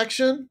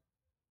infection?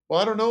 Well,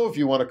 I don't know if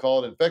you want to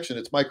call it infection.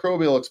 It's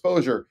microbial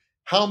exposure.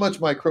 How much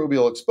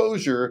microbial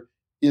exposure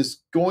is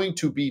going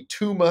to be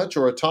too much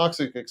or a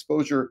toxic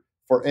exposure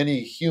for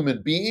any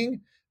human being?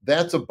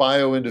 That's a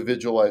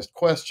bio-individualized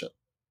question.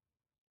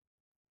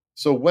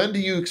 So when do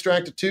you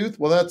extract a tooth?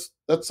 Well,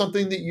 that's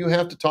something that you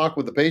have to talk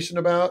with the patient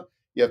about.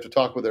 You have to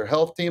talk with their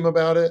health team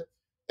about it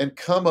and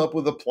come up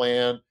with a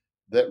plan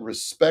that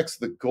respects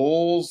the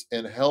goals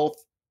and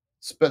health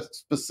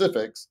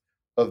specifics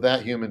of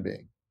that human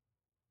being.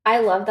 I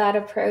love that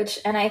approach.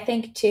 And I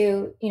think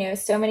too,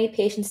 so many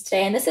patients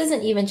today, and this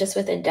isn't even just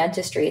within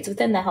dentistry, it's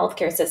within the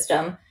healthcare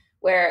system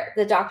where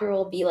the doctor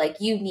will be like,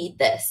 you need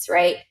this,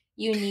 right?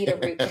 You need a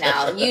root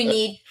canal. You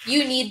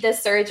need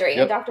this surgery.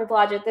 And Yep. Dr.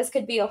 Blodgett, this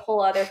could be a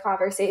whole other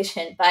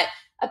conversation, but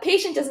a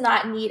patient does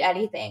not need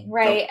anything, Nope.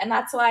 right? And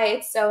that's why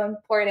it's so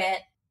important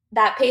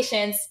that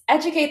patients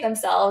educate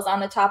themselves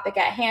on the topic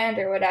at hand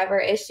or whatever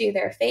issue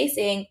they're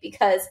facing,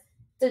 because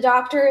the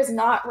doctor is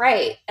not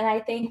right. And I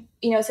think,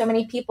 so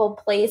many people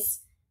place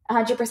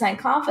 100%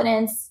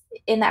 confidence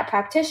in that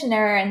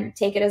practitioner and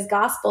take it as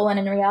gospel, when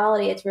in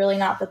reality, it's really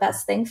not the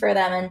best thing for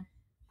them. And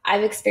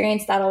I've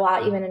experienced that a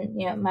lot, even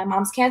in, my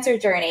mom's cancer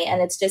journey.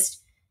 And it's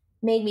just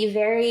made me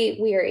very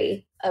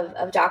weary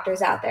of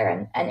doctors out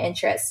there and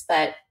interests.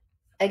 But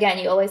again,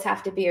 you always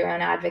have to be your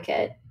own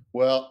advocate.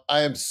 Well,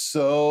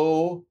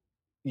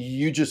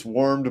 you just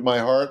warmed my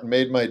heart and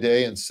made my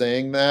day in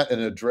saying that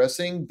and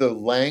addressing the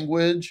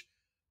language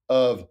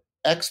of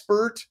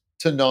expert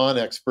to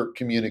non-expert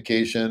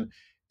communication.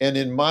 And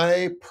in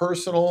my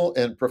personal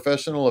and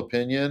professional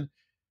opinion,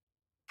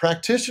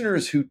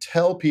 practitioners who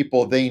tell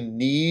people they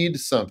need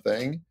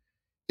something,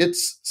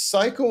 it's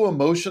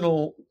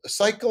psychologically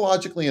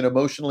and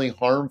emotionally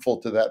harmful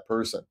to that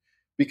person.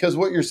 Because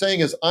what you're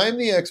saying is, I'm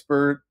the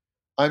expert.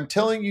 I'm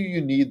telling you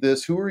you need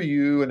this. Who are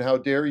you? And how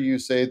dare you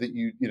say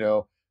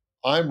that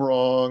I'm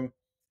wrong?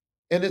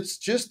 And it's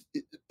just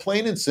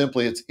plain and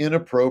simply, it's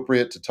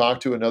inappropriate to talk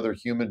to another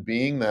human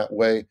being that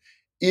way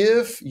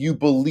if you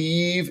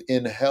believe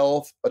in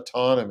health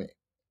autonomy.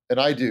 And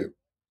I do.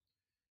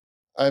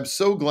 I'm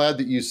so glad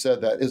that you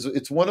said that.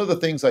 It's one of the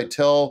things I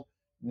tell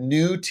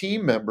new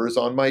team members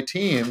on my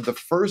team the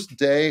first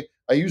day.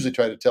 I usually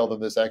try to tell them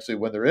this actually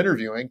when they're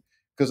interviewing,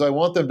 because I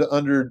want them to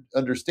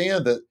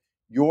understand that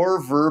your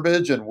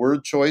verbiage and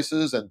word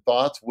choices and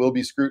thoughts will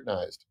be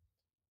scrutinized.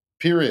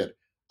 Period.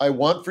 I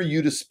want for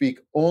you to speak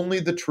only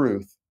the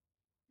truth,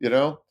 you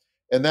know?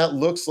 And that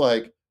looks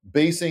like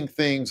basing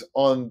things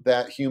on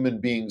that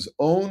human being's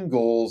own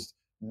goals,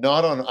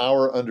 not on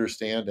our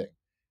understanding.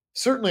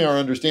 Certainly, our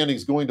understanding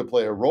is going to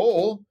play a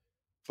role,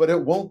 but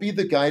it won't be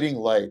the guiding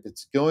light.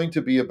 It's going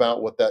to be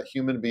about what that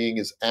human being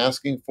is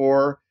asking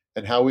for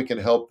and how we can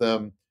help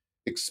them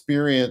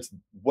experience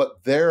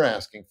what they're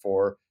asking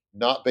for,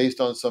 not based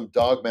on some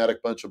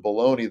dogmatic bunch of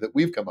baloney that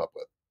we've come up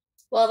with.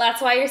 Well,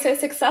 that's why you're so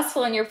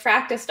successful in your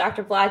practice,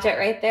 Dr. Blodgett,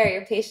 right there.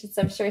 Your patients,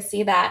 I'm sure,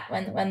 see that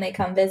when they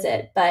come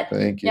visit. But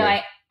Thank no, you.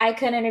 I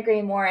couldn't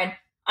agree more. And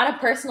on a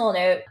personal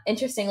note,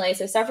 interestingly,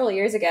 so several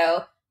years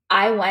ago,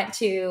 I went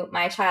to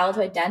my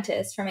childhood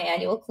dentist for my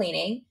annual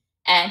cleaning,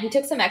 and he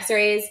took some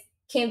x-rays,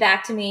 came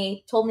back to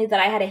me, told me that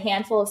I had a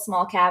handful of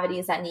small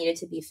cavities that needed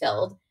to be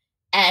filled.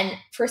 And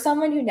for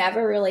someone who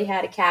never really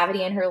had a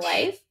cavity in her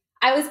life,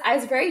 I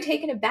was very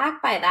taken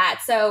aback by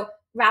that. So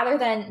rather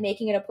than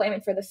making an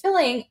appointment for the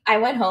filling, I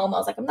went home. I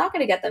was like, I'm not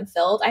going to get them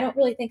filled. I don't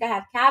really think I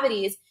have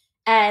cavities.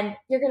 And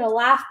you're going to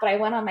laugh, but I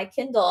went on my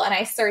Kindle and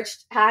I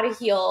searched how to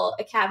heal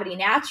a cavity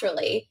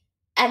naturally.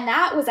 And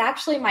that was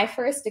actually my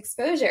first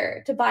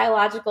exposure to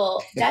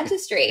biological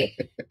dentistry.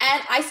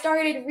 And I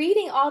started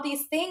reading all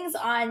these things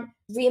on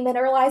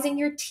remineralizing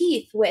your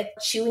teeth with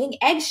chewing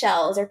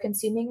eggshells or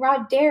consuming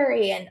raw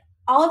dairy, and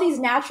all of these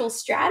natural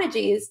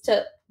strategies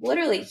to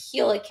literally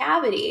heal a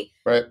cavity.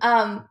 Right.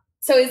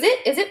 So is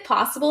it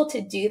possible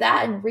to do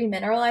that and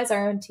remineralize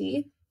our own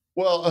teeth?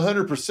 Well,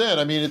 100%.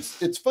 I mean,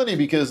 it's funny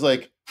because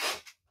like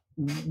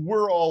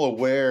we're all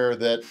aware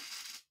that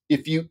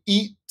if you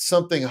eat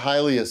something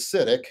highly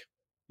acidic,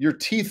 your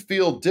teeth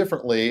feel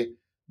differently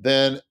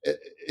than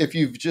if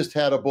you've just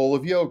had a bowl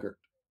of yogurt,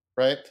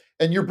 right?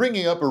 And you're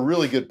bringing up a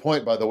really good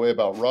point, by the way,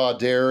 about raw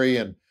dairy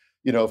and,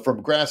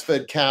 from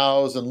grass-fed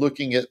cows, and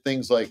looking at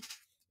things like,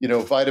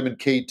 vitamin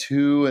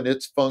K2 and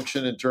its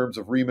function in terms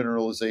of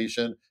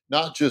remineralization,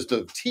 not just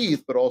of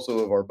teeth, but also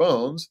of our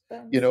bones.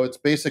 It's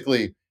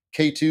basically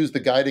K2 is the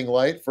guiding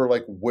light for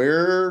like,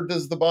 where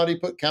does the body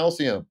put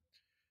calcium?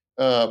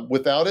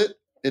 Without it,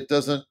 it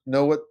doesn't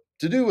know what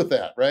to do with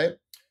that, right?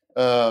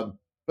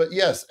 But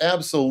yes,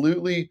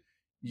 absolutely.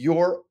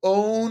 Your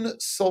own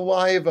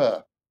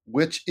saliva,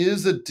 which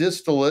is a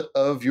distillate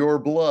of your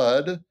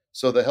blood,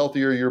 so the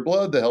healthier your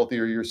blood, the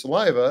healthier your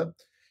saliva,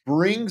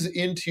 brings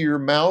into your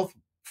mouth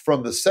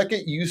from the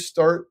second you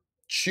start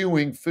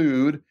chewing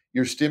food,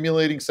 you're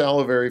stimulating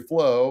salivary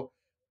flow.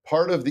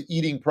 Part of the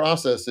eating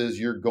process is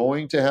you're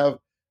going to have,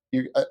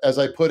 as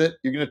I put it,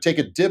 you're going to take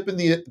a dip in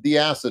the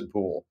acid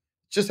pool.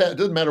 It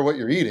doesn't matter what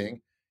you're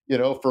eating,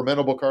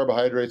 fermentable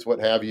carbohydrates, what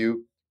have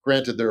you.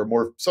 Granted, there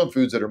are some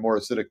foods that are more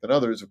acidic than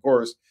others, of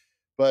course,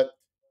 but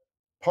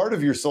part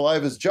of your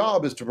saliva's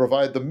job is to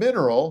provide the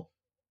mineral.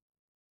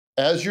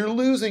 As you're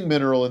losing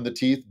mineral in the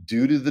teeth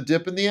due to the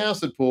dip in the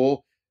acid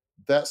pool,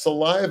 that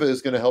saliva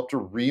is going to help to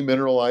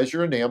remineralize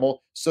your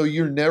enamel, so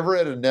you're never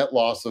at a net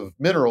loss of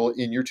mineral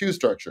in your tooth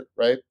structure,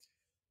 right?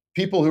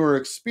 People who are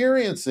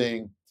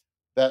experiencing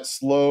that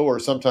slow or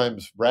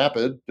sometimes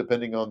rapid,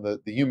 depending on the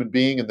human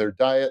being and their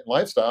diet and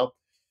lifestyle,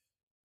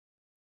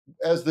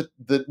 as the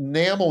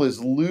enamel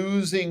is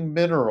losing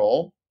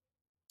mineral,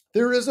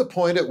 there is a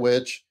point at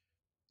which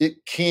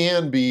it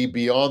can be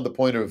beyond the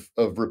point of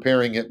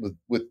repairing it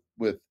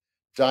with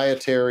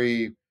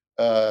dietary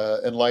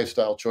and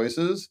lifestyle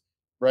choices,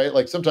 right?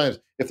 Like sometimes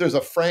if there's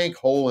a frank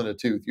hole in a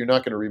tooth, you're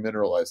not going to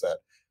remineralize that.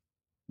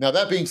 Now,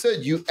 that being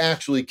said, you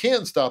actually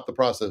can stop the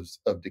process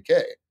of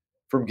decay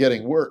from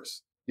getting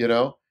worse.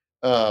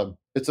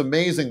 It's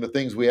amazing the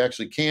things we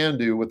actually can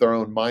do with our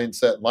own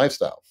mindset and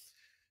lifestyle.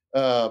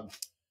 Um,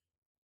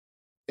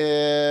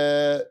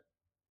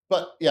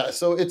 but yeah,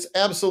 so it's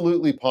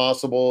absolutely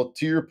possible.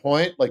 To your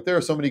point, like there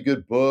are so many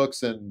good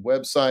books and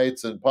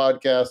websites and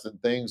podcasts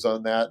and things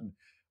on that. And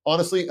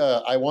honestly,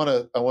 I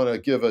want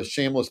to give a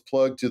shameless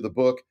plug to the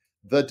book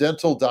The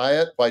Dental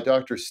Diet by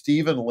Dr.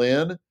 Stephen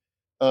Lin.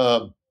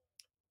 Um,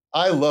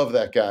 I love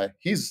that guy.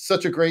 He's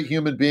such a great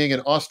human being,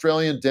 an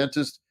Australian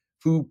dentist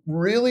who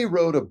really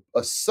wrote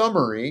a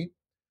summary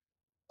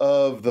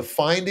of the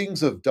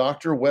findings of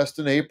Dr.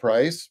 Weston A.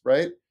 Price,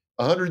 right?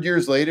 100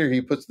 years later, he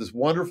puts this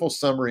wonderful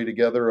summary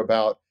together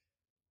about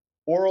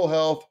oral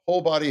health,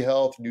 whole body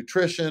health,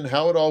 nutrition,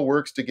 how it all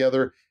works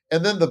together.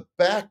 And then the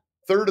back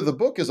third of the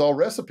book is all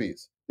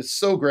recipes. It's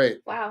so great.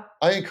 Wow.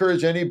 I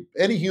encourage any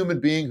human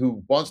being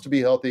who wants to be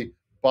healthy,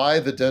 buy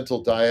The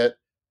Dental Diet.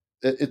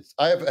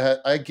 I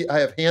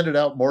have handed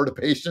out more to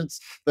patients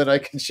than I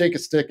can shake a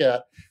stick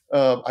at.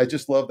 I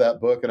just love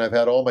that book, and I've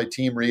had all my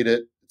team read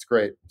it. It's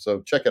great.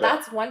 So check it out.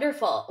 That's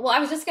wonderful. Well, I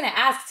was just going to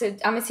ask, so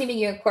I'm assuming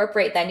you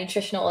incorporate that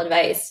nutritional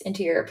advice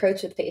into your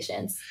approach with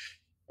patients.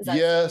 Is that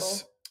yes,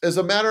 simple? As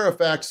a matter of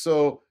fact.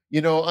 So,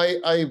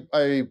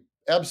 I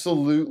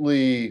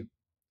absolutely,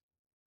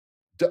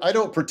 I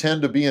don't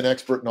pretend to be an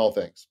expert in all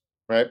things,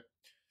 right?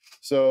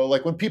 So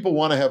like when people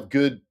want to have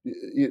good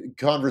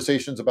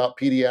conversations about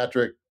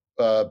pediatric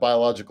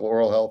biological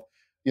oral health,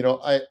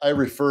 I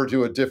refer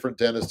to a different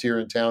dentist here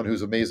in town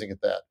who's amazing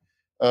at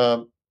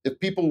that. If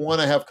people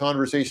want to have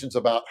conversations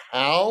about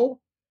how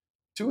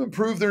to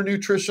improve their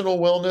nutritional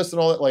wellness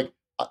and all that, like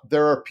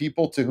there are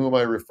people to whom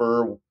I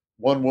refer.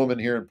 One woman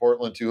here in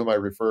Portland to whom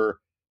I've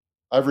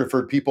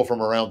referred people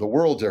from around the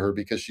world to her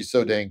because she's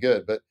so dang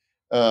good. But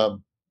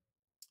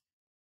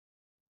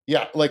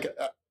yeah, like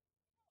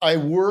I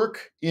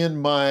work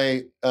in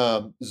my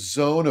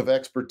zone of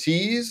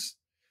expertise,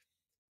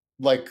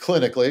 like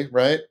clinically,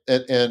 right,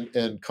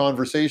 and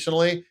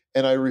conversationally,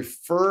 and I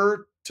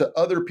refer to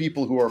other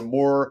people who are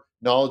more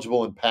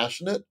knowledgeable and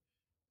passionate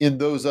in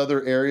those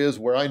other areas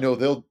where I know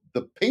the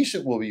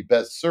patient will be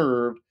best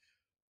served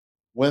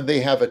when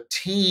they have a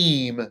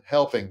team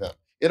helping them.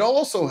 It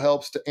also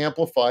helps to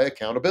amplify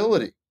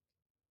accountability,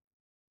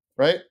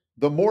 right?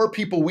 The more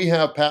people we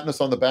have patting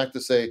us on the back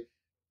to say,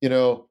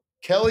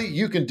 Kelly,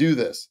 you can do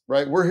this,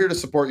 right? We're here to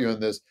support you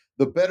in this.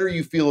 The better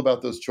you feel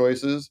about those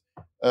choices.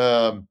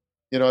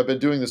 I've been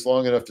doing this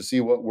long enough to see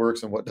what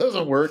works and what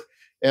doesn't work.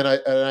 And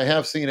I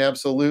have seen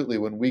absolutely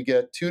when we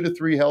get 2 to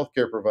 3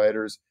 healthcare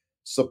providers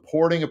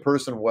supporting a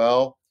person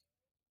well,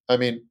 I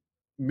mean,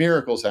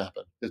 miracles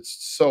happen. It's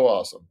so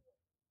awesome.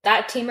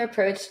 That team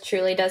approach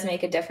truly does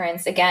make a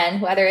difference.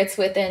 Again, whether it's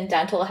within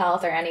dental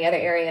health or any other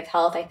area of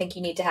health, I think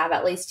you need to have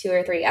at least 2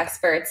 or 3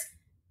 experts,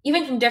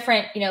 even from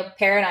different,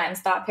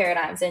 thought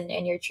paradigms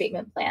in your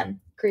treatment plan.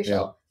 Crucial.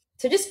 Yeah.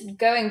 So just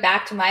going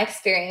back to my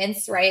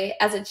experience, right,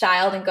 as a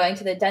child and going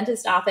to the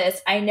dentist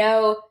office, I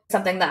know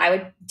something that I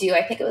would do,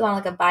 I think it was on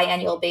like a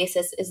biannual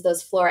basis, is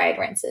those fluoride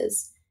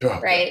rinses,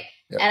 right?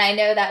 Yeah. And I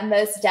know that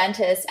most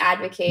dentists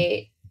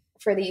advocate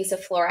for the use of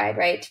fluoride,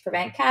 right, to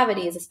prevent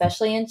cavities,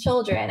 especially in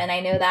children. And I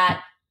know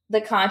that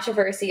the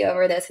controversy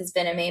over this has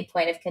been a main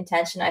point of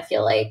contention, I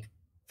feel like,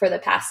 for the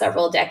past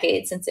several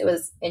decades since it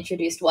was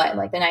introduced, in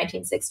like the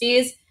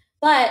 1960s.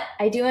 But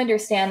I do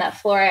understand that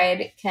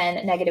fluoride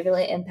can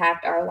negatively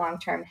impact our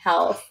long-term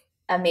health,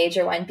 a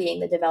major one being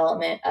the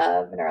development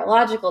of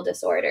neurological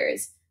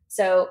disorders.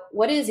 So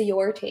what is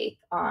your take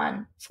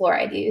on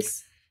fluoride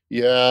use?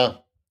 Yeah.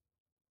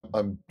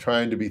 I'm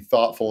trying to be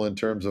thoughtful in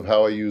terms of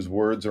how I use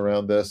words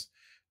around this.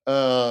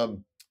 I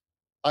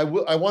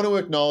want to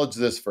acknowledge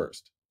this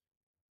first.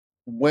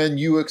 When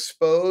you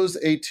expose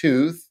a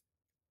tooth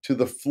to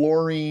the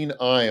fluorine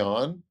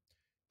ion,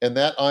 and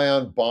that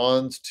ion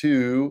bonds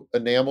to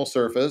enamel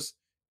surface,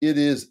 it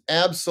is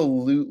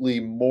absolutely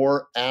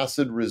more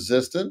acid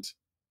resistant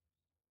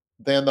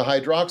than the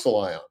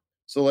hydroxyl ion.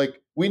 So like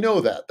we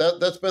know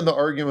that's been the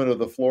argument of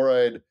the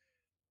fluoride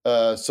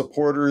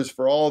supporters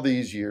for all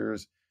these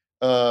years.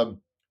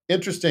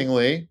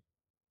 Interestingly,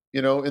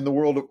 in the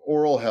world of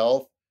oral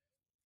health,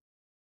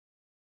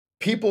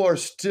 people are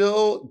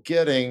still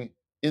getting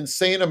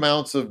insane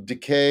amounts of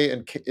decay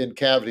and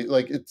cavity.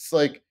 Like it's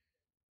like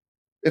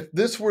if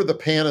this were the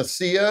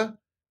panacea,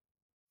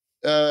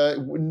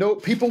 no,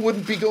 people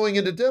wouldn't be going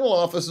into dental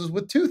offices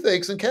with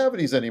toothaches and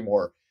cavities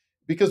anymore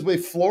because we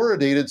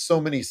fluoridated so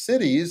many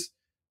cities.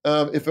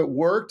 If it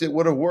worked, it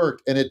would have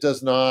worked, and it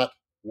does not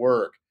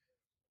work.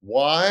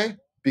 Why?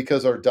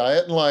 Because our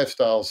diet and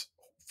lifestyles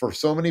for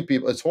so many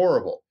people, it's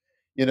horrible.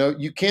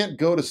 You can't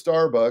go to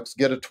Starbucks,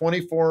 get a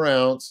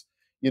 24-ounce,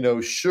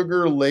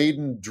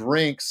 sugar-laden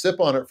drink, sip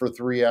on it for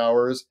 3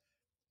 hours,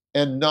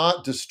 and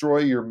not destroy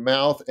your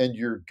mouth and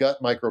your gut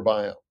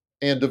microbiome.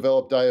 and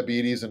develop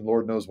diabetes and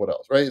Lord knows what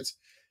else, right? It's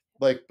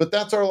like, but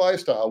that's our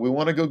lifestyle. We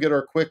want to go get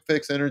our quick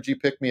fix energy,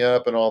 pick me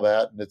up and all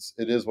that. And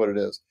it is what it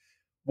is.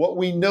 What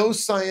we know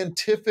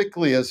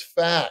scientifically as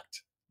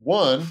fact,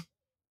 one,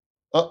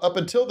 up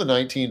until the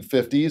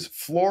 1950s,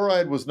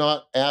 fluoride was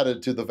not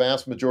added to the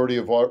vast majority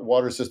of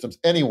water systems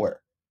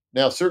anywhere.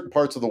 Now, certain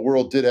parts of the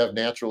world did have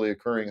naturally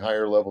occurring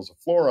higher levels of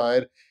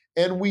fluoride,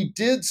 and we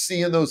did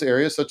see in those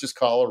areas, such as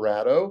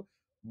Colorado,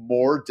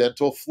 more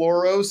dental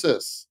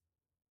fluorosis,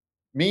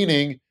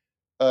 meaning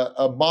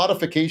a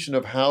modification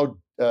of how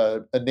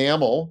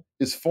enamel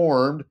is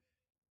formed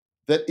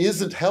that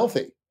isn't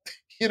healthy.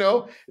 You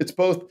know, it's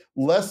both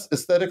less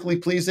aesthetically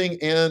pleasing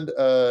and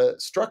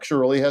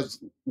structurally has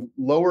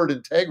lowered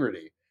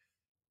integrity.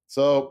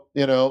 So,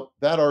 you know,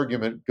 that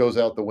argument goes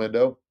out the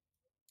window.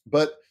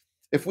 But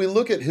if we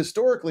look at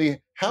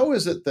historically, how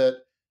is it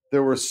that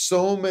there were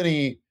so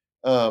many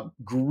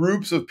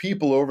groups of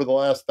people over the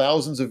last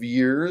thousands of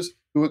years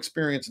who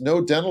experienced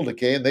no dental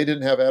decay and they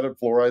didn't have added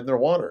fluoride in their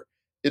water?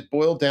 It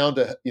boiled down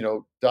to, you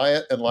know,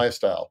 diet and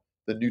lifestyle,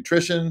 the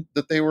nutrition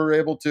that they were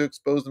able to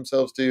expose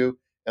themselves to,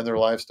 and their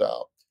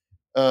lifestyle.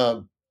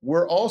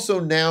 We're also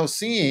now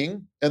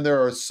seeing, and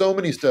there are so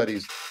many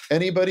studies,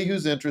 anybody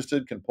who's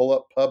interested can pull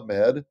up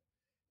PubMed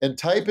and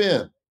type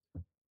in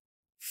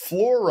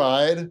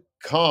fluoride,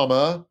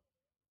 comma,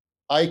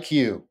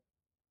 IQ.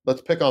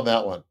 Let's pick on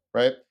that one,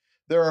 right?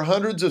 There are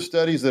hundreds of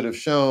studies that have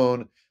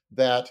shown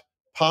that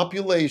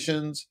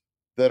populations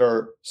that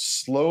are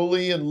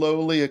slowly and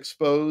lowly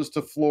exposed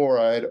to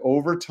fluoride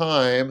over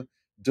time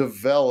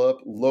develop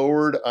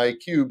lowered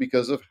IQ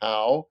because of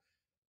how,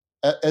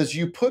 as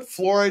you put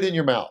fluoride in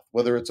your mouth,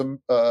 whether it's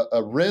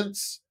a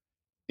rinse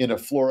in a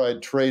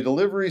fluoride tray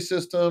delivery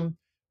system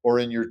or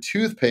in your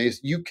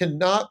toothpaste, you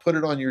cannot put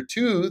it on your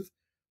tooth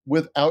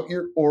without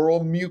your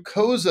oral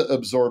mucosa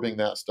absorbing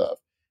that stuff.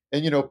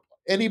 And, you know,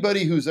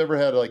 anybody who's ever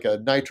had like a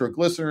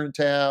nitroglycerin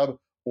tab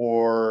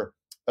or,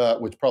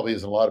 which probably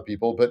isn't a lot of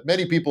people, but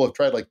many people have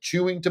tried like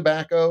chewing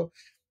tobacco,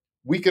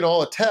 we can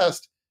all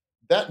attest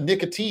that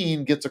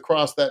nicotine gets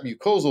across that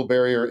mucosal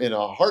barrier in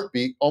a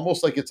heartbeat,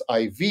 almost like it's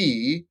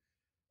IV.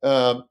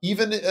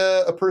 Even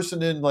a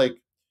person in like,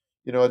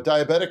 you know, a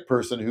diabetic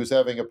person who's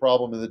having a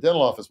problem in the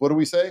dental office, what do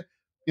we say?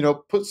 You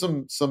know, put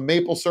some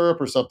maple syrup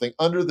or something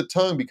under the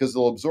tongue because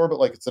they'll absorb it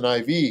like it's an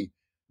IV.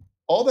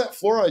 All that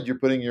fluoride you're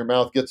putting in your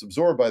mouth gets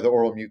absorbed by the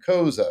oral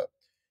mucosa.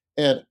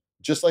 And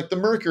just like the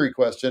mercury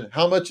question,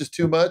 how much is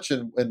too much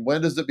and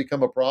when does it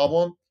become a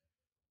problem?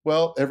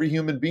 Well, every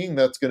human being,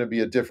 that's going to be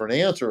a different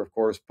answer, of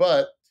course.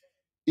 But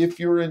if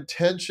your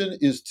intention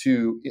is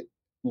to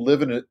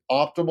live in an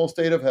optimal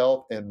state of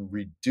health and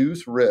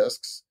reduce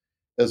risks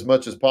as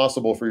much as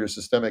possible for your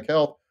systemic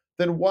health,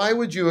 then why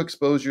would you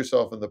expose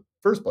yourself in the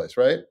first place,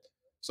 right?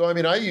 So, I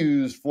mean, I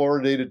used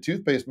fluoridated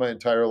toothpaste my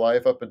entire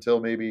life up until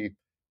maybe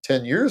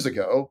 10 years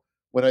ago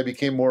when I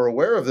became more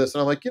aware of this.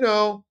 And I'm like, you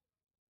know,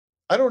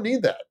 I don't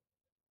need that.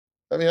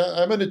 I mean,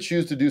 I'm going to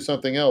choose to do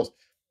something else.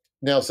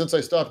 Now, since I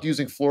stopped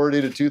using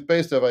fluoridated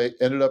toothpaste, have I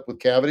ended up with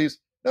cavities?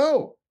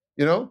 No,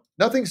 you know,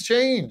 nothing's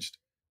changed.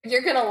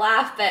 You're going to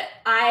laugh, but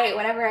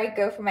whenever I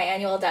go for my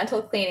annual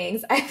dental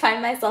cleanings, I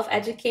find myself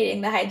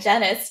educating the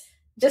hygienist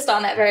just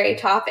on that very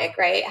topic,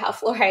 right? How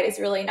fluoride is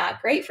really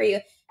not great for you.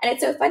 And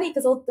it's so funny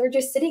because they're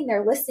just sitting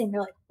there listening.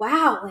 They're like,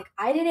 wow, like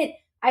I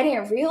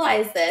didn't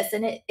realize this.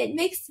 And it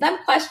makes them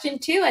question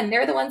too. And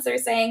they're the ones that are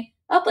saying,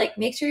 oh, like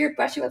make sure you're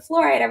brushing with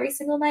fluoride every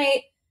single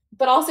night.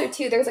 But also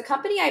too, there's a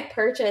company I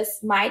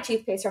purchased my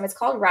toothpaste from. It's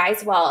called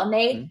Risewell, and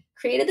they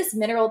created this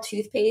mineral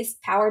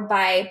toothpaste powered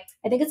by,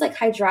 I think it's like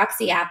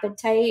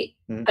hydroxyapatite,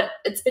 but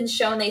it's been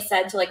shown, they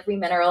said, to like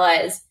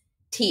remineralize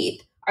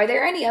teeth. Are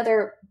there any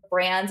other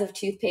brands of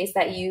toothpaste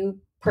that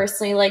you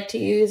personally like to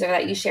use or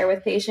that you share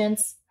with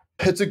patients?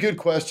 It's a good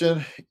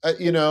question.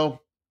 You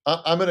know,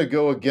 I'm going to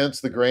go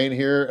against the grain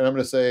here, and I'm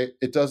going to say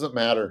it doesn't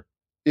matter.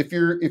 If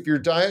your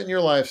diet and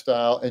your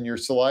lifestyle and your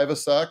saliva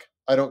suck,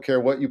 I don't care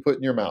what you put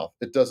in your mouth.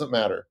 It doesn't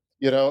matter,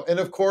 you know? And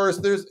of course,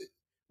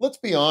 let's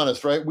be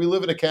honest, right? We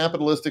live in a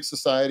capitalistic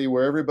society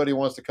where everybody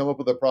wants to come up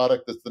with a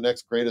product that's the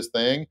next greatest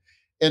thing.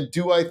 And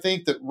do I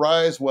think that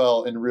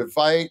Risewell and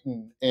Revite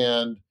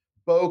and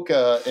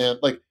Boca and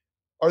like,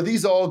 are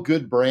these all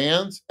good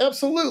brands?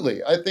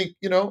 Absolutely. I think,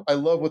 you know, I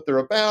love what they're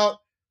about.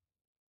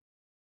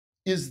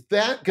 Is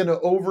that going to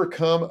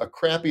overcome a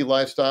crappy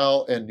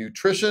lifestyle and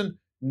nutrition?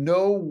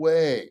 No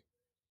way.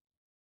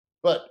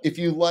 But if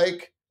you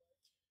like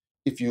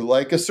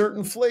a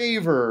certain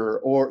flavor,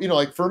 or, you know,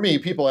 like for me,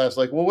 people ask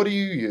like, well, what do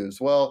you use?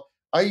 Well,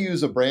 I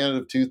use a brand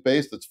of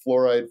toothpaste that's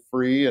fluoride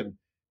free, and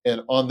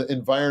on the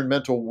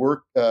environmental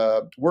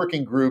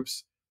working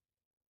groups,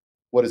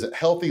 what is it,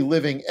 Healthy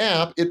Living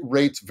app, it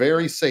rates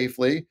very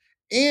safely,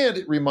 and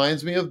it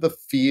reminds me of the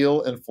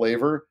feel and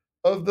flavor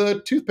of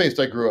the toothpaste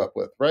I grew up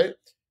with, right?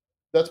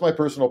 That's my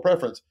personal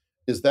preference.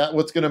 Is that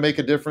what's going to make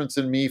a difference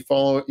in me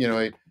following, you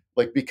know,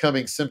 like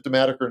becoming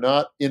symptomatic or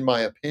not? In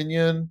my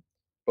opinion,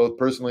 both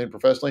personally and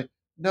professionally,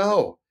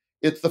 no.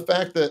 It's the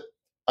fact that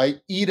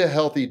I eat a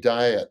healthy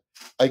diet,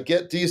 I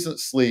get decent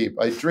sleep,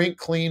 I drink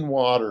clean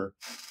water.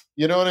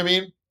 You know what I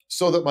mean?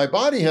 so that my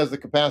body has the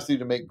capacity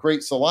to make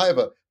great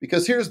saliva.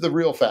 Because here's the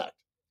real fact.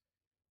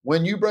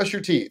 When you brush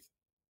your teeth,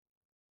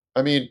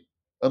 I mean,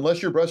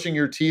 unless you're brushing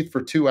your teeth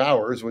for 2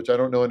 hours, which I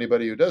don't know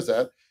anybody who does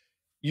that,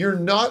 you're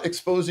not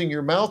exposing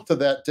your mouth to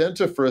that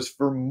dentifrice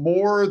for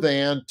more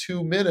than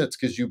 2 minutes,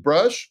 because you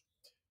brush,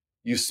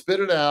 you spit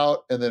it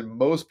out, and then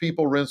most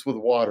people rinse with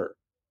water.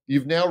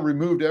 You've now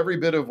removed every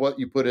bit of what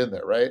you put in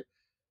there, right?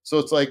 So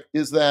it's like,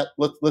 is that,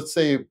 let's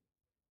say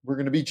we're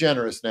going to be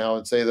generous now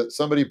and say that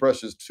somebody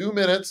brushes 2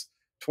 minutes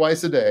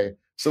twice a day.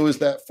 So is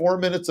that 4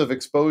 minutes of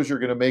exposure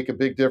going to make a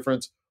big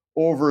difference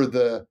over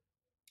the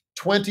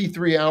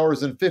 23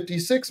 hours and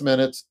 56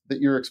 minutes that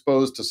you're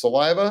exposed to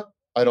saliva?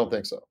 I don't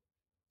think so.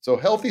 So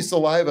healthy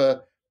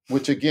saliva,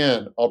 which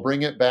again, I'll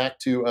bring it back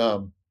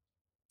to,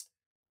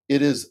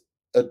 it is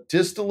a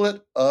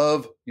distillate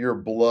of your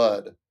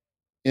blood.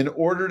 In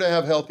order to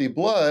have healthy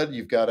blood,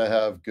 you've got to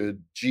have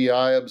good GI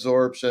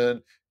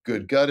absorption,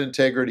 good gut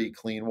integrity,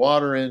 clean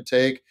water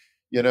intake,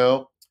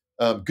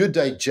 good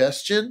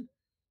digestion,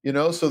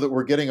 so that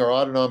we're getting our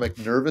autonomic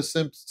nervous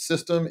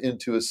system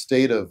into a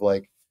state of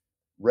like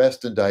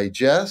rest and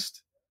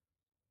digest,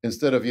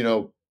 instead of,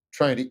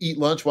 trying to eat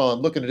lunch while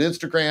I'm looking at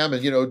Instagram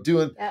and,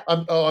 doing, Yep.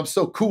 I'm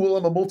so cool,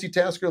 I'm a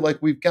multitasker. Like,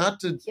 we've got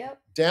to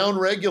down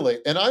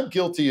regulate. And I'm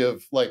guilty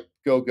of like,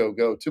 go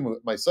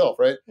to myself,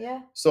 right?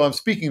 Yeah. So I'm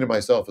speaking to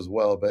myself as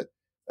well, but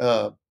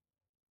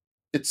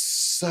it's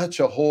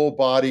such a whole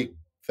body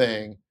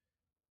thing.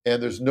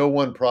 And there's no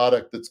one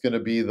product that's going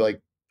to be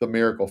like the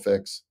miracle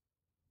fix.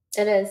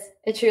 It is.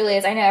 It truly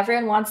is. I know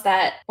everyone wants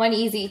that one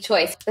easy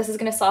choice. This is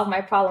going to solve my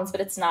problems, but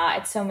it's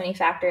not. It's so many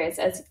factors,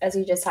 as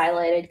you just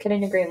highlighted.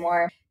 Couldn't agree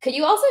more. Could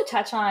you also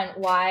touch on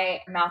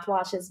why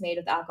mouthwashes made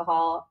with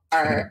alcohol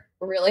are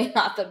really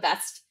not the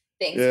best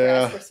things for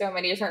us for so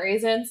many different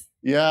reasons?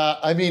 Yeah.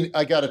 I mean,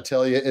 I got to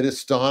tell you, it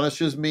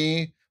astonishes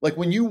me. Like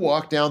when you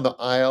walk down the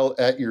aisle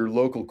at your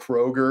local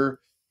Kroger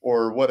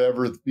or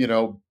whatever,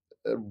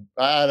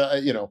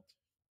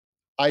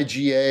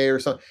 IGA or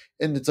something,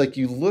 and it's like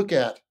you look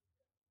at,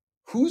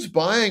 who's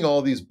buying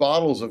all these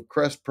bottles of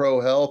Crest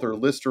Pro Health or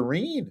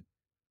Listerine?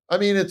 I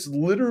mean, it's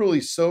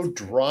literally so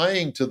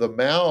drying to the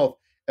mouth,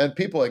 and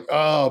people are like,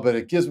 oh, but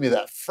it gives me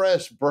that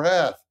fresh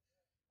breath.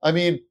 I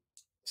mean,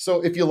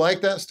 so if you like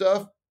that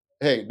stuff,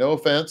 hey, no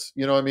offense,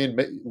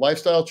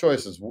 lifestyle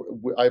choices.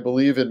 I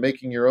believe in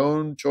making your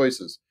own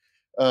choices.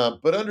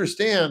 But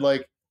understand,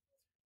 like,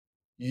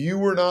 you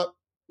were not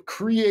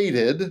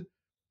created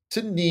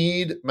to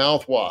need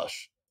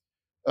mouthwash.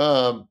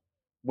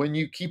 When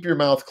you keep your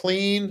mouth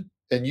clean,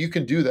 and you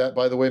can do that,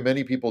 by the way,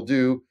 many people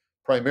do,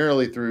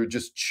 primarily through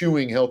just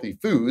chewing healthy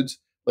foods.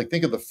 Like,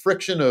 think of the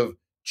friction of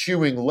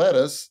chewing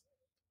lettuce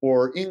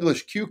or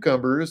English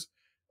cucumbers.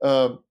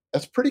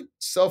 That's pretty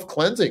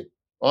self-cleansing,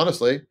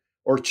 honestly.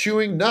 Or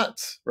chewing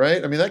nuts,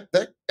 right? I mean,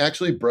 that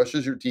actually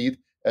brushes your teeth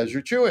as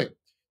you're chewing.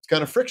 It's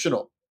kind of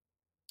frictional.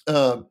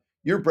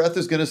 Your breath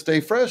is going to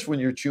stay fresh when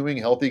you're chewing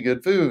healthy,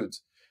 good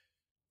foods.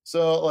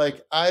 So,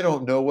 like, I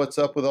don't know what's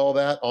up with all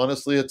that.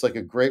 Honestly, it's like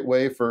a great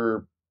way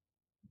for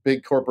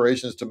big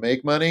corporations to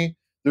make money.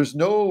 There's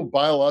no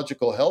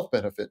biological health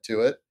benefit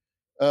to it.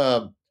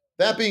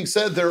 That being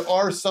said, there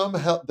are some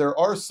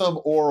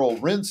oral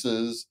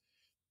rinses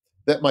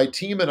that my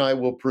team and I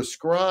will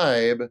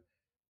prescribe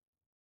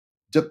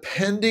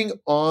depending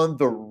on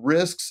the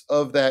risks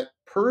of that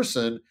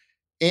person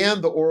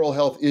and the oral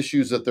health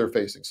issues that they're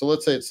facing. So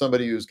let's say it's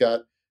somebody who's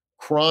got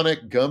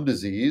chronic gum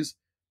disease,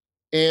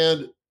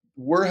 and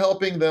we're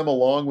helping them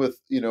along with,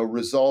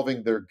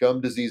 resolving their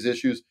gum disease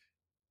issues,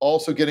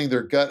 also getting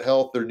their gut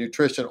health, their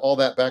nutrition, all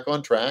that back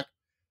on track.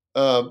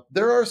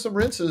 There are some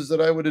rinses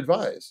that I would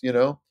advise,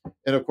 and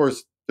of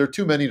course, there are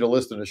too many to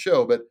list in a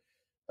show, but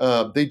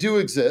they do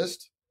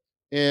exist.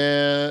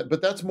 But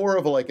that's more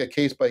of a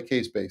case by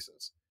case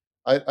basis.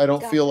 I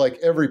don't feel like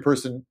every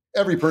person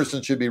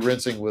should be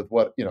rinsing with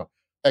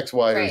X,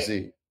 Y, or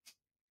Z.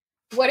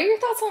 What are your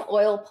thoughts on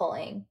oil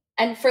pulling?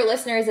 And for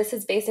listeners, this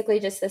is basically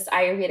just this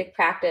Ayurvedic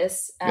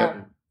practice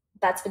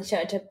that's been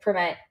shown to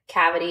prevent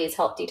cavities,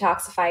 help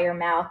detoxify your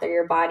mouth or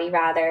your body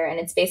rather. And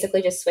it's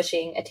basically just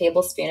swishing a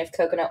tablespoon of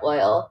coconut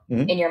oil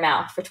in your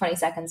mouth for 20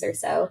 seconds or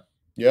so.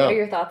 Yeah. What are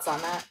your thoughts on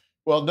that?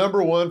 Well,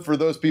 number one, for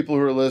those people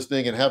who are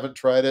listening and haven't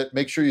tried it,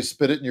 make sure you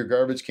spit it in your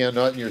garbage can,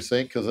 not in your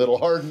sink, because it'll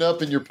harden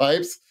up in your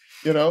pipes,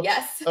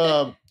 Yes.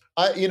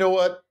 You know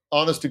what?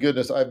 Honest to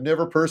goodness, I've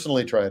never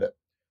personally tried it,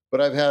 but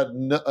I've had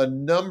a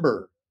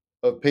number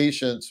of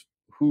patients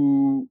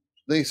who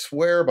they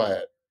swear by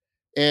it.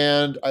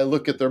 And I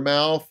look at their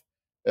mouth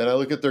and I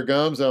look at their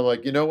gums and I'm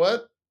like, you know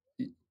what?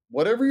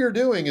 Whatever you're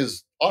doing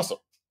is awesome.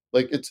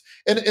 Like, it's,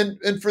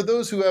 and for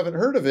those who haven't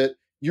heard of it,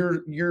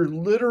 you're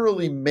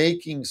literally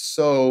making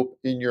soap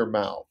in your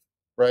mouth,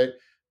 right?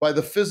 By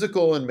the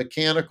physical and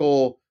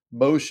mechanical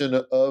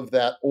motion of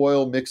that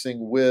oil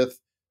mixing with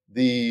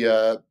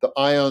the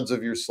ions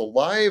of your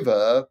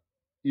saliva,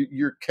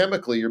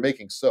 you're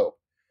making soap.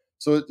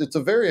 So it's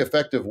a very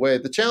effective way.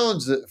 The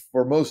challenge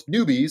for most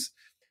newbies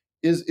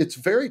is it's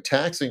very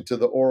taxing to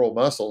the oral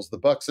muscles, the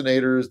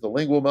buccinators, the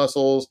lingual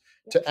muscles,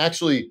 to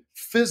actually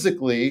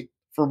physically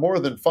for more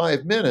than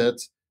 5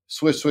 minutes,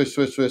 swish, swish,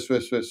 swish, swish,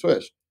 swish, swish,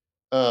 swish.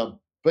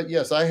 But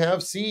yes, I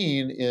have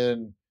seen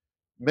in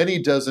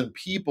many dozen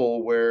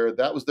people where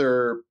that was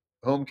their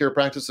home care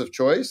practice of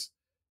choice,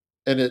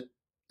 and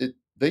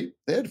they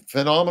had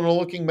phenomenal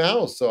looking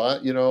mouths. So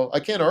I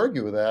can't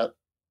argue with that.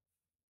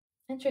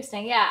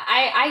 Interesting. Yeah,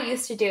 I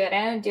used to do it.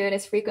 I don't do it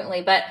as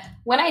frequently, but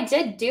when I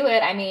did do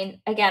it, I mean,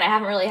 again, I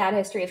haven't really had a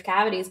history of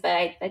cavities, but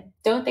I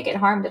don't think it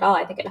harmed at all.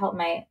 I think it helped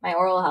my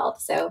oral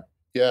health. So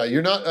Yeah,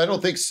 you're not. I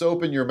don't think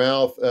soap in your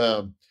mouth.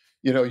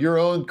 Your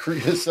own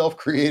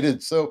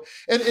self-created soap.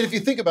 And if you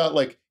think about,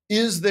 like,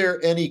 is there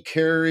any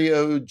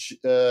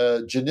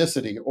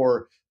karyogenicity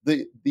or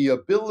the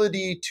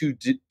ability to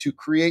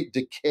create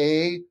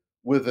decay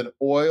with an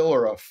oil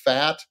or a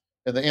fat?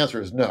 And the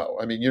answer is no.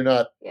 I mean, you're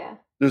not. yeah.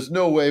 There's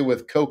no way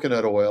with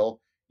coconut oil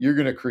you're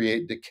going to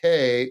create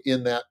decay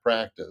in that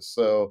practice.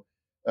 So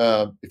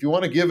if you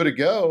want to give it a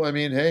go, I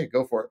mean, hey,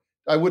 go for it.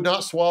 I would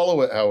not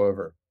swallow it,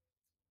 however,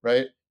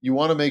 right? You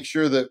want to make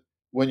sure that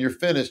when you're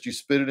finished, you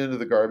spit it into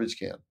the garbage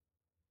can.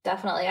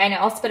 Definitely. I know.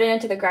 I'll spit it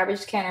into the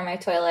garbage can or my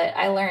toilet.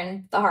 I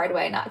learned the hard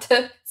way not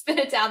to spit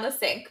it down the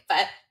sink,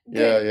 but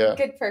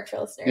good perk for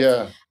listeners.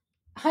 Yeah.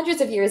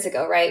 Hundreds of years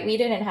ago, right? We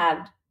didn't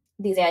have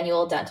these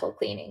annual dental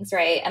cleanings,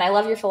 right? And I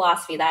love your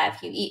philosophy that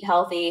if you eat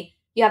healthy,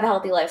 you have a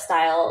healthy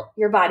lifestyle,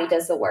 your body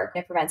does the work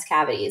and it prevents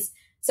cavities.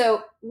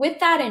 So with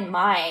that in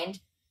mind,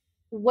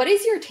 what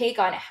is your take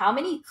on how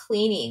many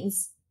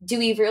cleanings do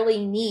we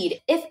really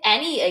need, if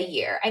any, a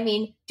year? I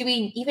mean, do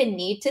we even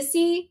need to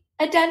see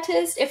a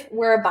dentist if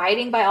we're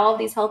abiding by all of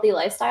these healthy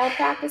lifestyle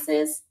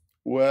practices?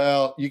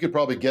 Well, you could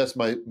probably guess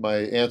my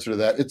answer to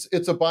that.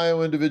 It's a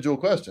bio-individual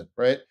question,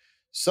 right?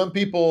 Some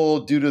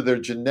people, due to their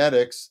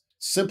genetics,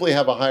 simply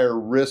have a higher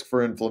risk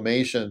for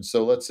inflammation.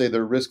 So let's say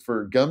their risk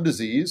for gum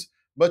disease,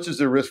 much as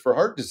their risk for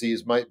heart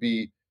disease, might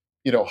be,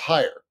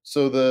 higher.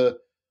 So the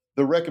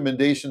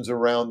recommendations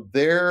around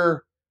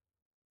their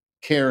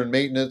care and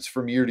maintenance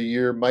from year to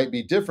year might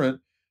be different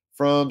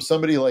from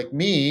somebody like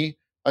me.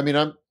 I mean,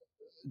 I'm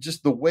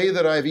just the way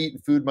that I've eaten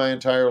food my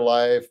entire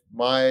life,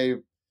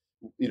 the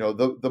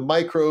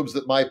microbes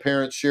that my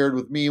parents shared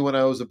with me when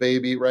I was a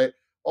baby, right?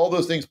 All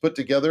those things put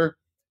together,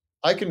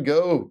 I can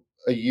go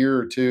a year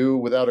or two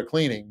without a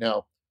cleaning.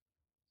 Now,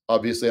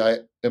 obviously, I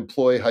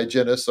employ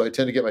hygienists, so I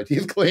tend to get my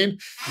teeth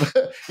cleaned.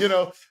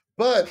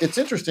 But it's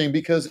interesting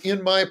because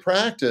in my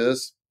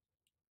practice,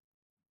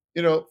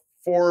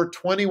 for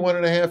 21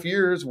 and a half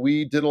years,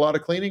 we did a lot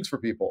of cleanings for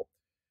people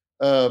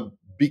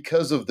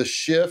because of the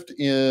shift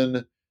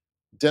in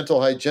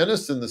dental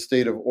hygienists in the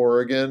state of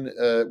Oregon.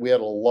 We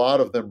had a lot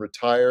of them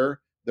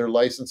retire their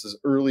licenses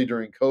early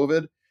during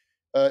COVID.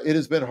 It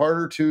has been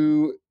harder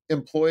to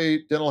employ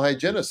dental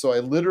hygienists. So I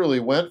literally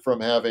went from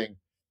having,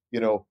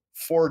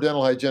 4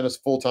 dental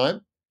hygienists full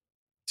time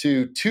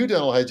to 2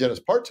 dental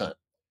hygienists part time.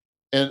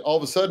 And all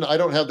of a sudden, I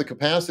don't have the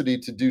capacity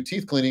to do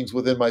teeth cleanings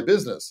within my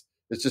business.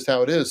 It's just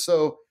how it is.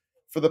 So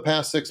for the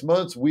past 6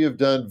 months, we have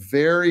done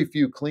very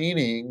few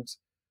cleanings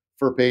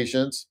for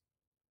patients.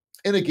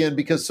 And again,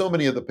 because so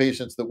many of the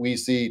patients that we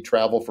see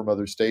travel from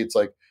other states,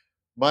 like,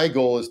 my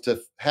goal is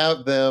to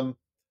have them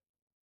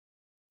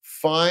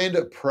find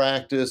a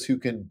practice who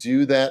can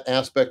do that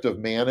aspect of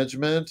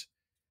management.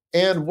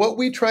 And what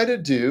we try to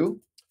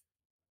do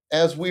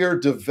as we are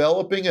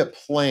developing a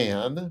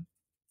plan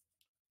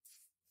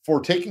for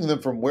taking them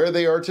from where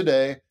they are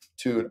today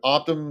to an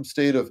optimum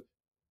state of,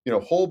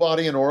 whole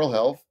body and oral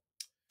health,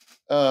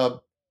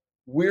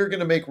 we're going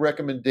to make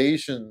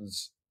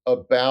recommendations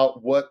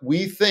about what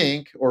we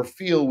think or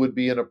feel would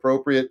be an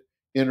appropriate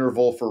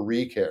interval for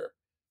recare.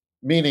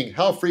 Meaning,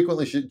 how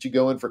frequently should you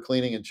go in for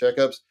cleaning and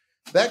checkups?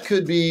 That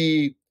could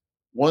be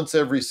once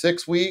every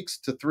 6 weeks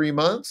to 3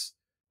 months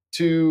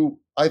to,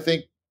 I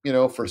think,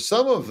 for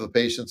some of the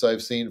patients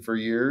I've seen for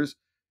years,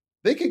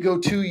 they could go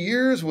 2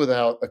 years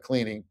without a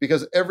cleaning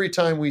because every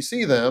time we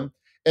see them,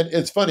 and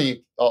it's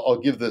funny,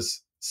 I'll give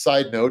this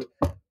side note.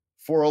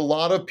 For a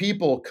lot of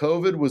people,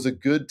 COVID was a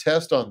good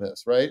test on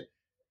this, right?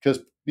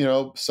 Because,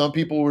 some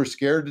people were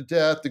scared to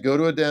death to go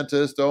to a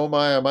dentist. Oh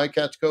my, I might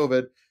catch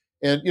COVID.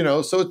 And,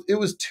 so it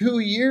was 2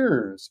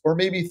 years or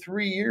maybe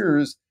 3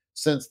 years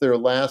since their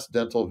last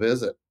dental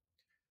visit.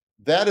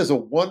 That is a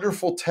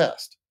wonderful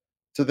test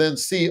to then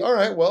see, all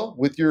right, well,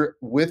 with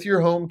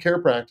your home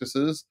care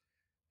practices,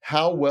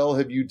 how well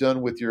have you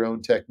done with your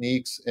own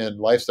techniques and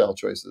lifestyle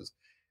choices?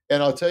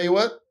 And I'll tell you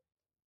what,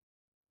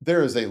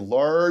 there is a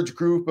large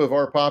group of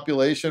our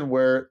population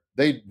where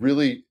they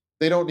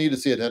don't need to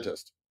see a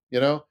dentist,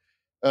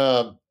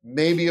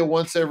 maybe a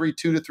once every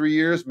 2 to 3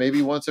 years,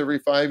 maybe once every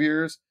 5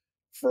 years.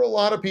 For a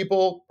lot of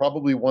people,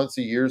 probably once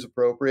a year is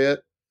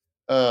appropriate.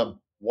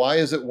 Why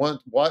is it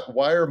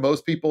why are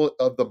most people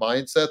of the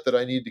mindset that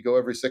I need to go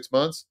every 6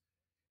 months?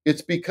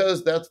 It's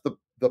because that's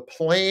the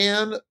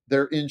plan,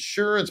 their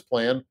insurance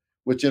plan,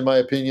 which in my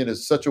opinion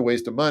is such a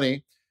waste of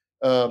money.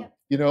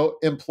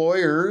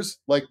 Employers,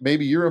 like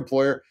maybe your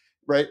employer,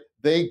 right?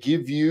 They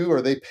give you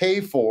or they pay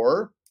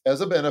for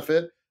as a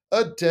benefit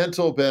a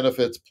dental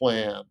benefits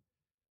plan.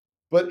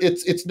 But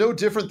it's no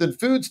different than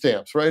food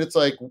stamps, right? It's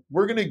like,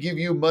 we're going to give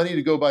you money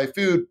to go buy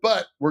food,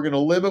 but we're going to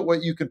limit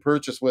what you can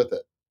purchase with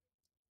it.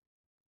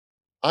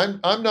 I'm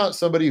not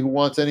somebody who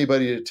wants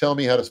anybody to tell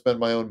me how to spend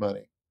my own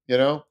money.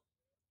 I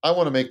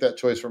want to make that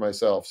choice for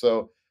myself.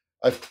 So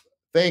I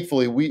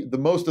thankfully the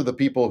most of the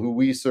people who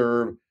we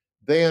serve,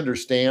 they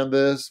understand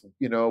this.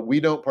 We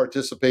don't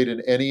participate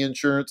in any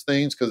insurance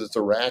things because it's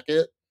a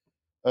racket.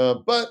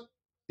 But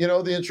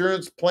the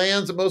insurance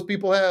plans that most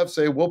people have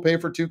say we'll pay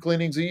for 2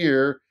 cleanings a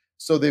year.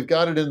 So they've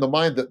got it in the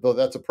mind that, though,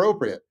 that's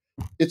appropriate.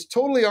 It's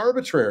totally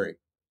arbitrary.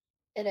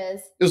 It is.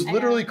 It was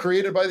literally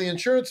created by the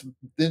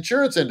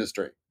insurance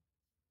industry.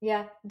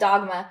 Yeah,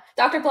 dogma.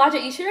 Dr.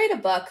 Blodgett, you should write a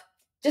book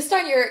just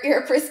on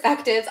your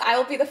perspectives. I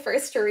will be the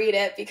first to read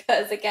it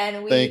because,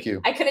 again, Thank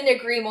you. I couldn't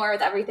agree more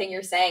with everything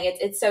you're saying.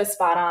 It's so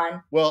spot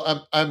on.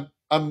 Well,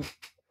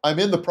 I'm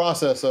in the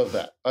process of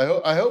that.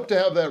 I hope to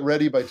have that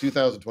ready by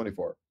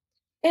 2024.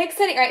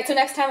 Exciting. All right. So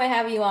next time I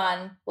have you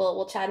on,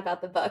 we'll chat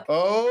about the book.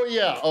 Oh,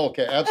 yeah.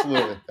 Okay.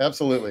 Absolutely.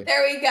 Absolutely.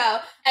 There we go.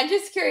 And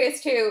just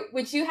curious too,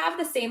 would you have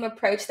the same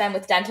approach then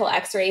with dental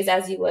x-rays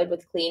as you would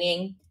with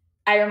cleaning?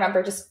 I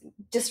remember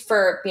just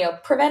for,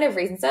 preventive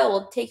reasons,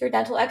 we'll take your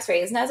dental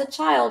x-rays. And as a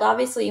child,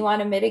 obviously you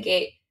want to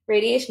mitigate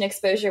radiation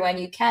exposure when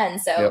you can.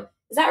 So Yep.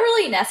 Is that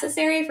really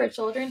necessary for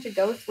children to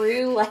go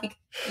through like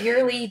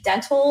yearly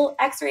dental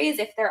x-rays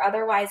if they're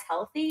otherwise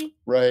healthy?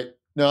 Right.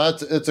 No,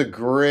 it's a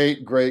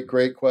great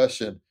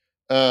question.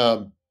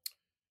 And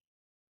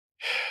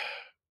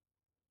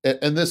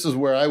this is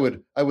where I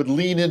would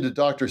lean into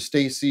Dr.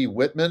 Stacy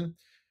Whitman,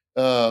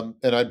 and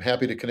I'm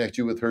happy to connect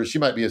you with her. She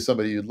might be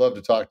somebody you'd love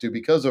to talk to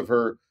because of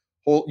her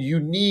whole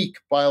unique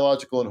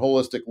biological and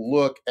holistic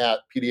look at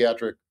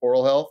pediatric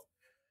oral health.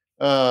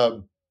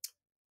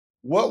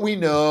 What we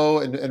know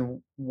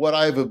and what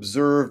I've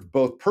observed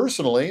both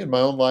personally in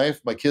my own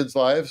life, my kids'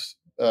 lives,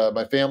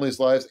 my family's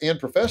lives, and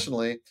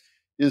professionally,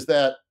 is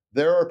that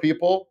there are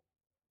people,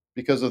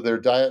 because of their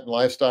diet and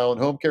lifestyle and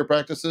home care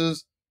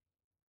practices,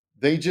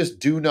 they just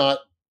do not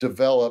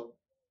develop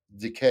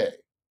decay.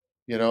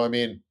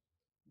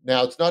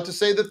 Now it's not to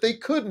say that they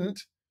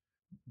couldn't.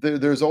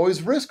 There's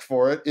always risk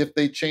for it if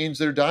they change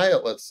their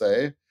diet, let's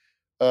say.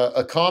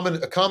 A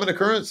common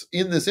occurrence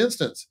in this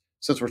instance,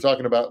 since we're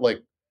talking about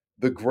like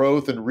the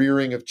growth and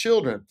rearing of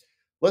children.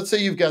 Let's say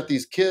you've got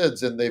these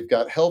kids and they've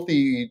got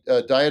healthy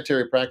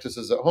dietary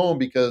practices at home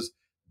because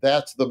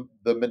that's the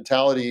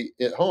mentality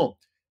at home.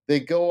 They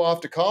go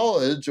off to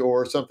college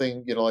or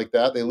something, like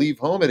that. They leave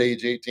home at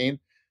age 18.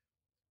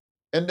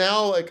 And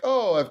now, like,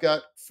 oh, I've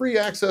got free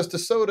access to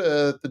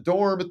soda at the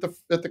dorm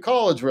at the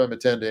college where I'm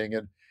attending,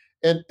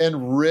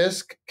 and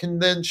risk can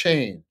then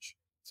change.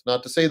 It's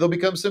not to say they'll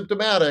become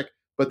symptomatic,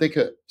 but they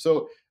could.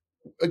 So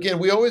again,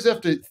 we always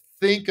have to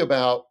think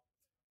about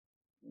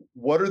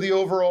what are the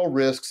overall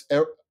risks,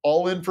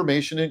 all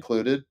information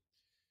included,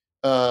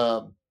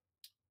 and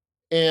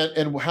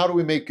how do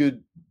we make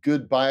good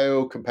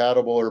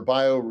biocompatible or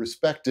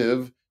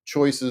biorespective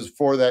choices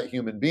for that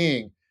human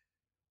being.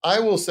 I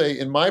will say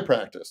in my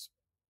practice,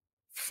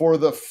 for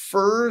the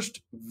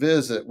first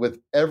visit with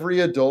every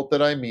adult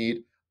that I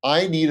meet,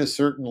 I need a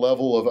certain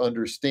level of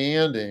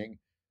understanding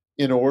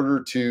in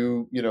order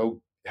to,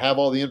 have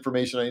all the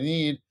information I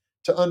need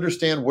to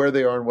understand where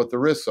they are and what the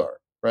risks are,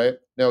 right?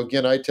 Now,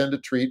 again, I tend to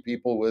treat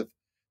people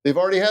they've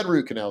already had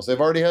root canals, they've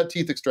already had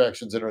teeth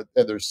extractions and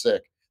they're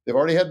sick, they've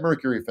already had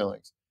mercury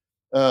fillings.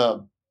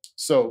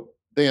 So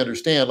they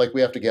understand, like,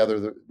 we have to gather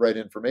the right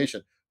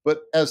information.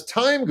 But as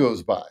time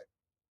goes by,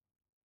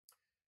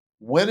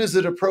 when is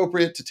it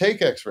appropriate to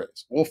take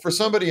x-rays? Well, for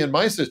somebody in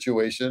my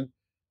situation,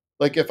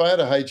 like if I had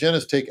a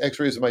hygienist take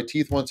x-rays of my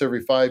teeth once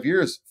every 5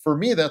 years, for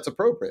me, that's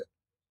appropriate.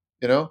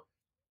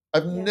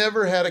 I've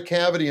never had a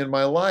cavity in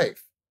my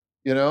life,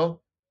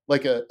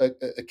 like a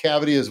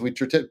cavity as we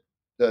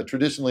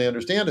traditionally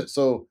understand it.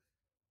 So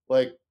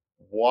like,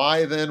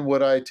 why then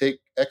would I take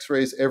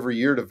x-rays every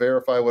year to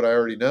verify what I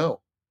already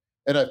know?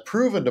 And I've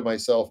proven to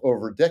myself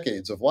over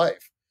decades of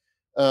life.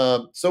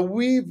 So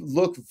we've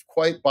looked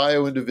quite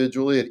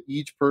bio-individually at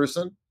each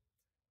person.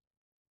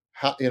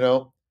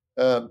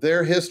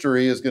 Their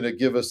history is going to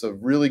give us a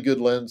really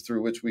good lens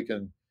through which we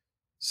can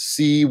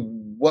see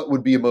what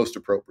would be most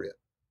appropriate.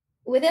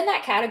 Within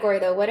that category,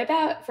 though, what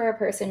about for a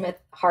person with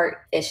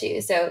heart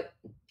issues? So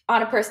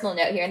on a personal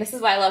note here, and this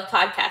is why I love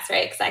podcasts,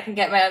 right? Because I can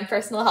get my own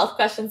personal health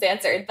questions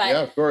answered. But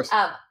yeah, of course.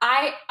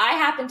 I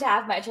happen to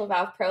have mitral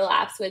valve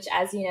prolapse, which,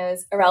 as you know,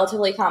 is a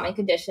relatively common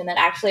condition that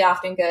actually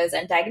often goes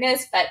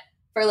undiagnosed. But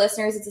for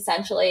listeners, it's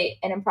essentially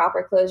an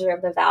improper closure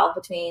of the valve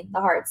between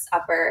the heart's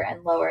upper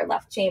and lower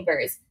left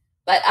chambers.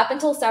 But up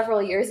until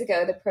several years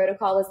ago, the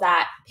protocol was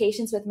that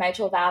patients with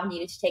mitral valve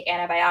needed to take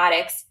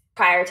antibiotics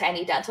prior to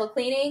any dental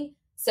cleaning.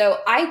 So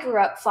I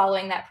grew up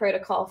following that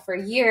protocol for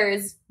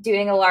years,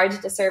 doing a large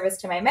disservice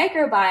to my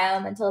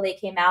microbiome until they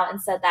came out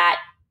and said that,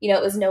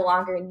 it was no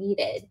longer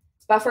needed.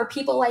 But for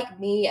people like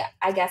me,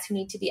 I guess, who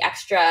need to be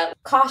extra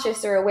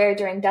cautious or aware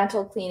during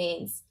dental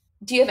cleanings,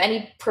 do you have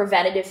any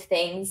preventative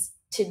things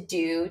to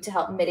do to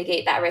help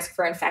mitigate that risk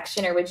for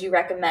infection? Or would you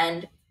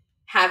recommend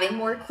having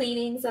more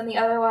cleanings than the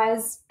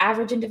otherwise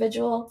average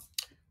individual?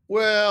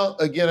 Well,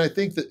 again, I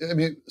think that, I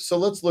mean, so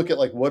let's look at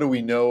like, what do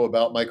we know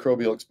about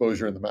microbial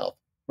exposure in the mouth,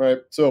 right?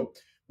 So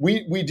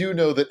we do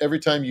know that every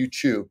time you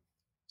chew,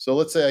 so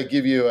let's say I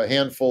give you a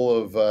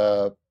handful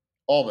of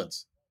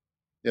almonds,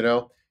 you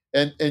know,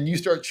 and you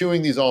start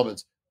chewing these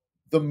almonds,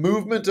 the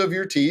movement of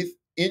your teeth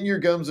in your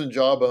gums and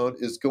jawbone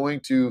is going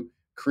to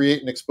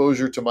create an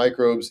exposure to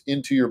microbes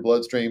into your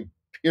bloodstream,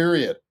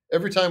 period.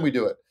 Every time we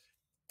do it.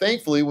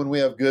 Thankfully, when we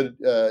have good,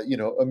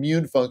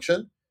 immune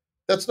function,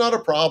 that's not a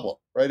problem,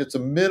 right? It's a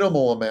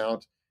minimal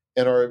amount,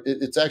 and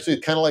it's actually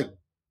kind of like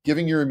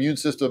giving your immune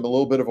system a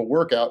little bit of a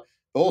workout.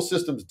 The whole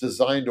system's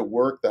designed to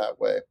work that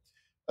way.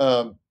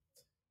 Um,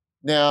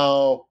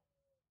 Now,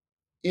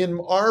 in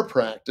our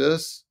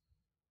practice,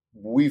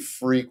 we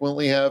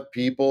frequently have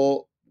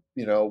people,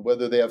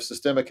 whether they have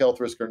systemic health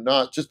risk or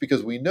not, just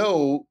because we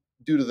know,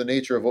 due to the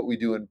nature of what we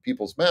do in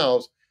people's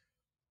mouths,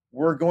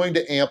 we're going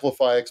to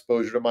amplify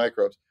exposure to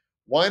microbes.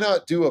 Why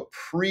not do a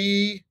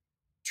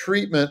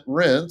pre-treatment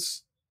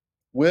rinse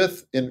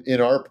with,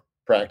 in our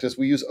practice,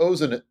 we use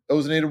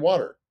ozonated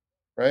water,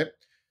 right?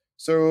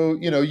 So,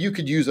 you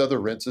could use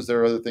other rinses.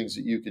 There are other things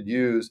that you could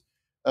use.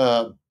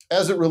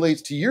 As it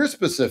relates to your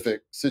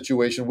specific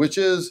situation, which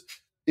is,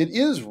 it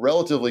is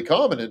relatively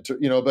common,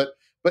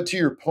 but to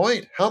your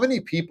point, how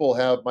many people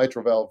have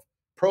mitral valve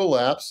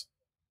prolapse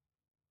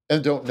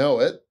and don't know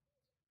it?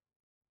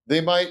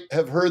 They might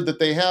have heard that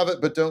they have it,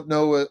 but don't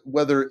know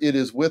whether it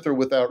is with or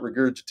without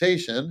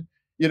regurgitation,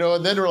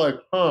 and then we're like,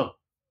 well,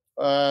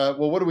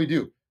 what do we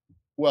do?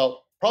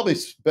 Well, probably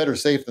better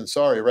safe than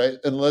sorry, right?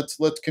 And let's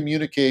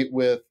communicate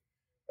with,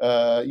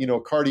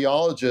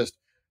 cardiologist.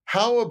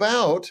 How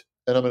about,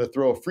 and I'm going to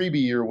throw a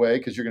freebie your way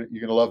because you're going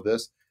to love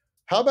this.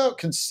 How about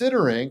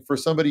considering for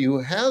somebody who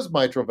has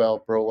mitral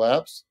valve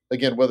prolapse,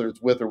 again, whether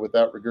it's with or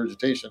without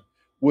regurgitation,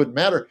 wouldn't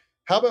matter.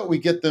 How about we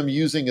get them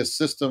using a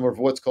system of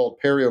what's called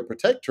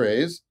perioprotect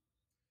trays,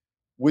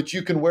 which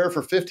you can wear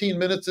for 15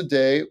 minutes a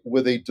day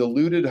with a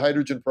diluted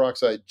hydrogen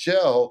peroxide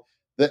gel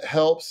that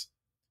helps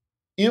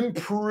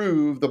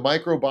improve the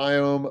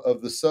microbiome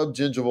of the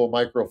subgingival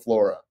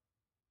microflora.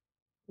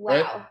 Wow.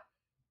 Right?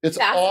 It's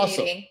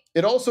awesome.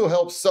 It also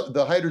helps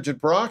the hydrogen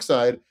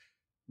peroxide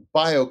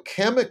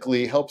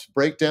biochemically helps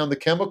break down the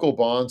chemical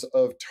bonds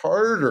of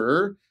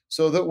tartar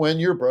so that when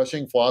you're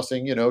brushing,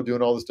 flossing,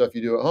 doing all the stuff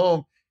you do at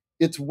home,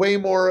 it's way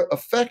more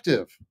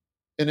effective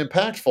and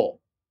impactful.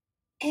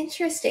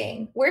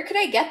 Interesting. Where could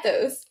I get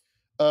those?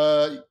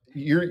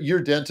 Your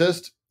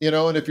dentist,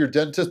 and if your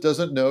dentist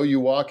doesn't know, you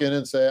walk in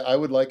and say, I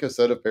would like a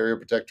set of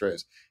perioprotect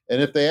trays.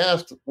 And if they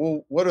ask,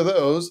 well, what are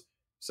those?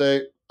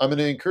 Say, I'm going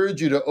to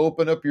encourage you to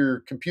open up your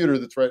computer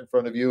that's right in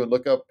front of you and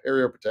look up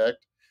perioprotect.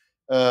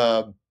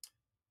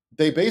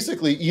 They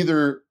basically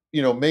either,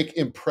 make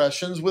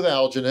impressions with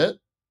alginate,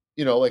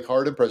 like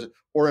hard impression,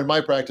 or in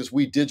my practice,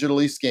 we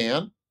digitally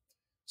scan.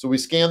 So we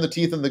scan the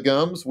teeth and the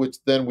gums, which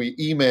then we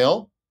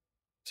email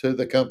to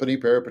the company,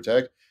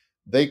 Periprotect.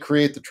 They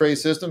create the tray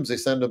systems, they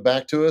send them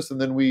back to us, and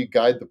then we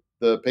guide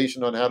the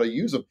patient on how to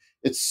use them.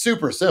 It's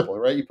super simple,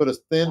 right? You put a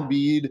thin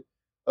bead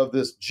of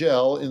this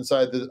gel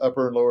inside the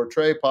upper and lower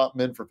tray, pop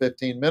them in for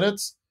 15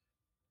 minutes.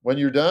 When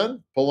you're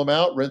done, pull them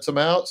out, rinse them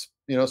out,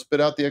 spit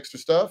out the extra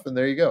stuff, and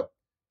there you go.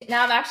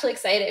 Now I'm actually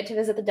excited to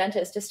visit the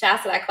dentist just to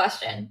ask that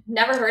question.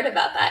 Never heard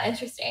about that.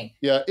 Interesting.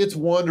 Yeah, it's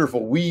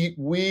wonderful.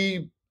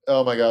 We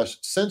oh my gosh,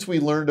 since we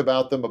learned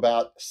about them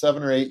about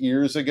 7 or 8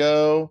 years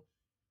ago,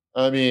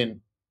 I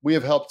mean, we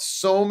have helped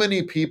so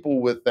many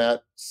people with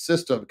that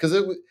system because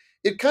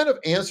it kind of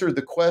answered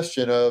the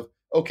question of,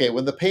 okay,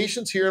 when the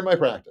patient's here in my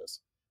practice,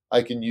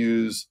 I can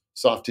use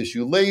soft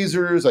tissue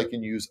lasers, I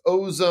can use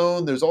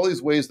ozone. There's all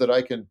these ways that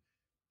I can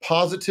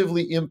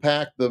positively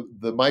impact the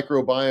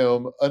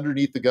microbiome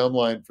underneath the gum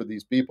line for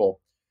these people.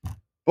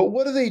 But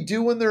what do they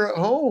do when they're at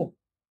home?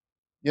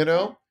 And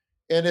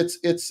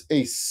it's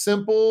a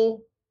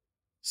simple,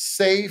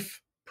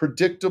 safe,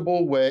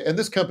 predictable way. And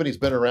this company's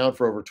been around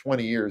for over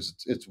 20 years.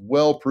 It's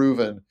well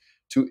proven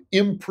to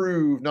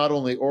improve not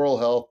only oral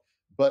health,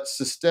 but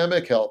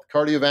systemic health,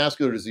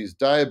 cardiovascular disease,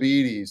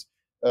 diabetes,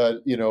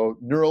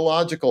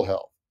 neurological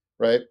health,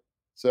 right?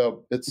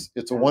 So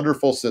it's a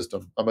wonderful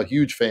system. I'm a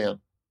huge fan.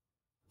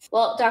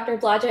 Well, Dr.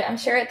 Blodgett, I'm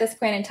sure at this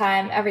point in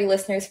time, every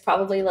listener is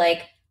probably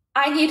like,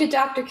 I need a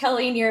Dr.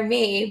 Kelly near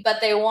me,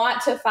 but they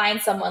want to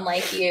find someone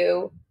like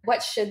you.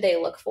 What should they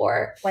look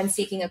for when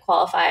seeking a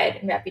qualified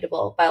and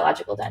reputable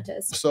biological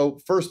dentist? So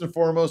first and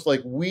foremost,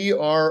 we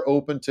are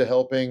open to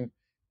helping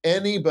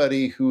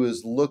anybody who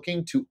is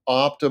looking to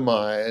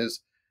optimize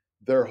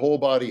their whole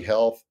body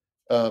health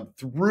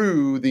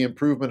through the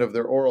improvement of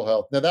their oral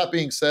health. Now, that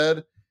being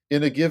said,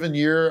 in a given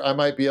year, I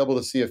might be able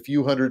to see a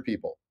few hundred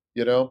people,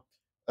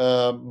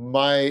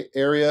 my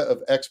area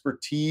of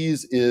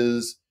expertise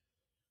is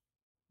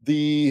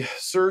the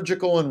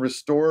surgical and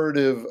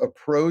restorative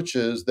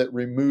approaches that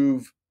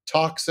remove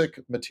toxic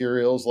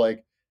materials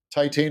like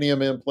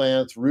titanium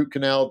implants, root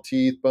canal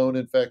teeth, bone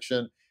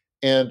infection,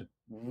 and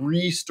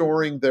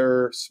restoring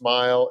their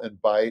smile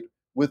and bite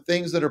with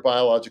things that are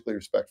biologically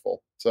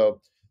respectful.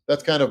 So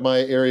that's kind of my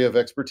area of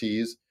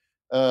expertise.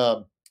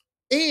 Um,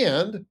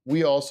 and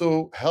we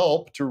also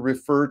help to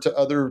refer to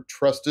other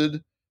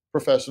trusted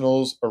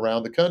professionals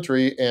around the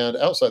country and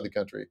outside the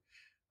country.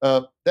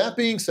 That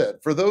being said,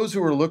 for those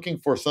who are looking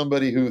for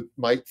somebody who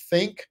might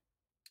think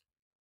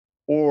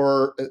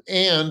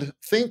and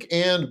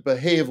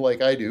behave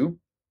like I do,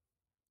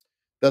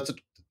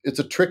 it's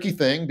a tricky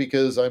thing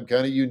because I'm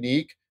kind of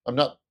unique. I'm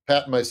not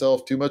patting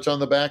myself too much on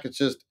the back. It's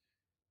just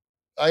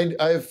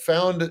I've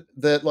found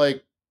that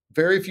like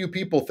very few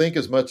people think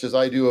as much as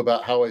I do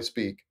about how I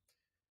speak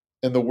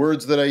and the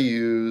words that I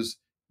use,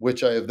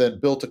 which I have then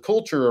built a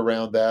culture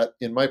around that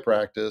in my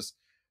practice.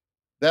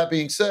 That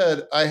being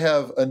said, I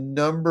have a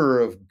number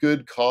of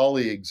good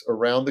colleagues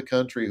around the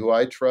country who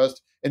I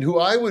trust and who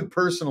I would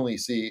personally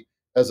see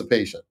as a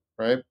patient,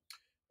 right?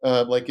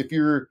 Like if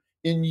you're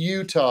in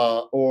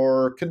Utah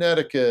or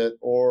Connecticut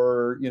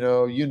or,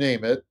 you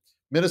name it,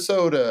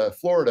 Minnesota,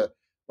 Florida,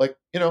 like,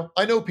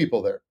 I know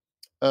people there.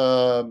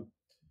 Um,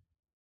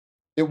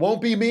 it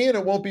won't be me and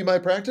it won't be my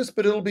practice,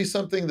 but it'll be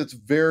something that's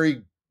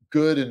very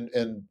good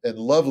and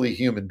lovely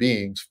human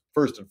beings,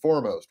 first and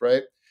foremost,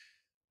 right?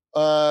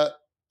 Uh,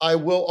 I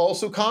will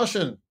also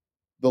caution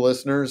the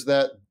listeners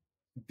that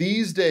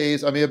these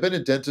days, I mean, I've been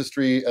in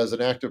dentistry as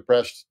an active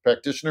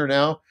practitioner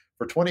now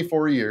for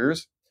 24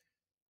 years.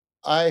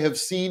 I have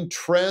seen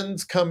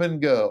trends come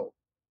and go.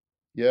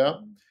 Yeah.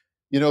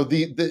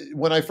 The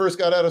when I first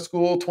got out of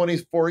school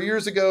 24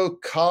 years ago,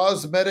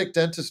 cosmetic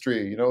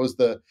dentistry, it was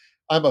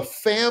I'm a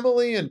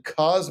family and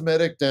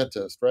cosmetic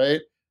dentist, right?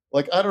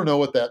 Like, I don't know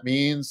what that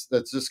means.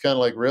 That's just kind of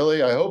like,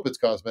 really? I hope it's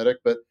cosmetic.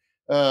 But,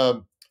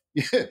 um,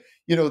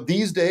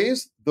 these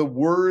days, the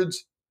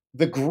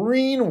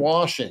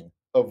greenwashing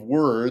of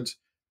words,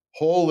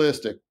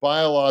 holistic,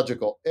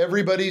 biological,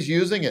 everybody's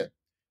using it.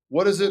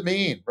 What does it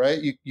mean,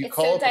 right? You It's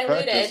call so it the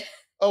diluted. practice.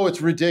 Oh,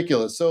 it's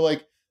ridiculous. So,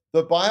 like,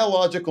 the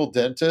biological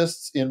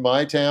dentists in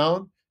my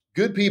town,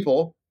 good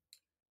people,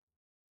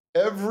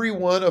 every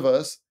one of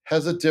us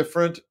has a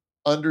different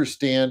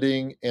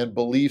understanding and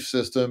belief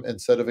system and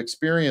set of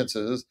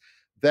experiences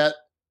that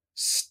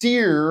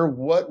steer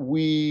what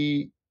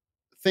we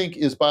think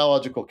is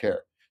biological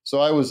care.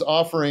 So I was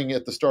offering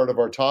at the start of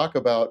our talk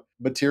about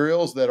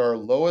materials that are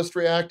lowest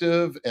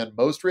reactive and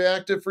most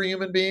reactive for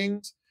human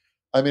beings.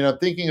 I mean, I'm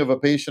thinking of a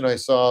patient I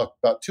saw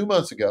about 2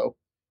 months ago.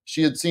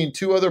 She had seen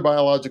two other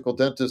biological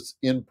dentists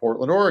in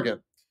Portland,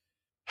 Oregon.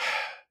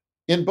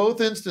 In both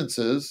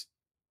instances,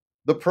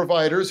 the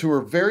providers who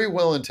are very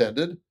well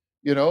intended,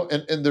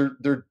 and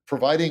they're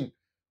providing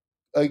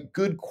a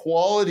good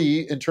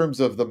quality in terms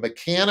of the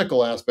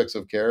mechanical aspects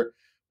of care,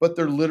 but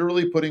they're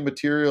literally putting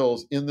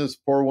materials in this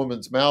poor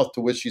woman's mouth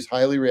to which she's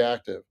highly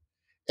reactive.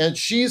 And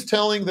she's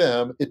telling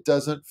them it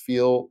doesn't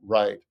feel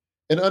right.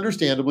 And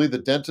understandably, the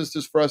dentist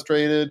is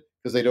frustrated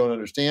because they don't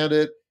understand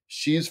it.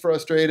 She's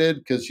frustrated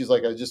because she's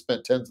like, I just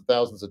spent tens of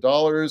thousands of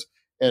dollars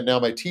and now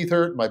my teeth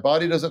hurt, my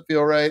body doesn't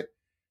feel right.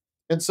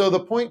 And so the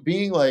point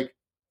being, like,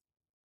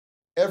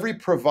 every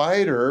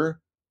provider,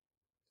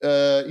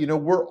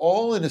 we're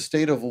all in a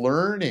state of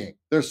learning.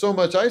 There's so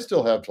much I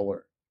still have to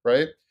learn,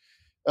 right?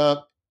 Uh,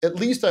 at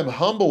least I'm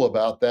humble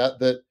about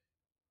that.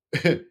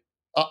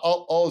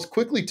 I'll as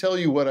quickly tell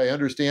you what I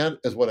understand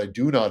as what I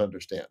do not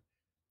understand.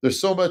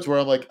 There's so much where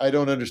I'm like, I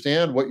don't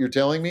understand what you're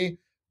telling me,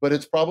 but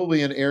it's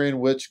probably an area in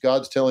which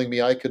God's telling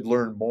me I could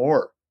learn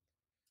more.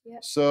 Yeah.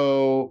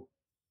 So,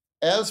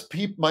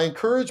 my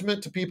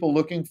encouragement to people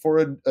looking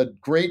for a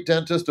great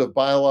dentist of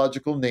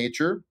biological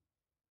nature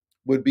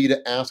would be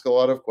to ask a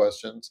lot of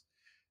questions.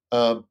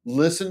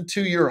 Listen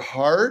to your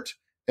heart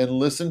and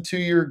listen to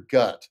your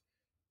gut.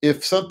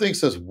 If something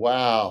says,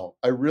 wow,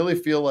 I really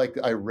feel like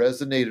I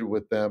resonated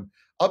with them,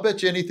 I'll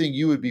bet you anything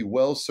you would be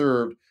well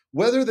served,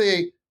 whether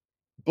they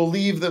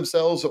believe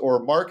themselves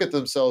or market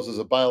themselves as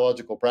a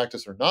biological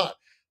practice or not.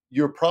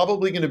 You're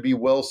probably going to be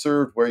well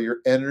served where your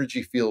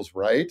energy feels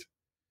right,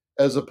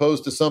 as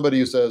opposed to somebody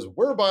who says,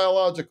 we're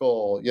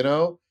biological,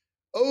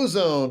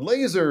 ozone,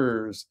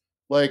 lasers.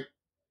 Like,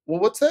 well,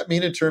 what's that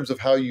mean in terms of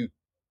how you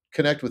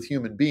connect with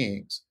human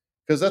beings?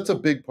 Because that's a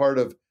big part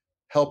of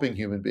helping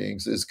human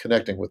beings is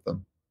connecting with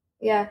them.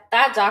 Yeah,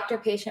 that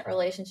doctor-patient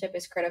relationship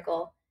is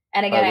critical.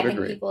 And again, I think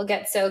agree. People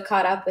get so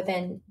caught up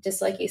within,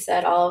 just like you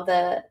said, all of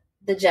the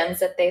gems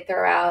that they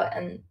throw out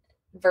and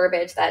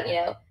verbiage that,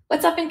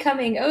 what's up and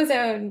coming,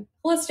 ozone,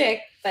 holistic,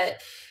 but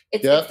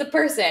it's the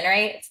person,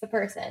 right? It's the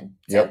person.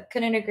 So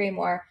couldn't agree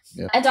more.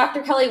 Yep. And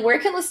Dr. Kelly, where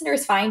can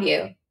listeners find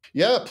you?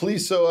 Yeah,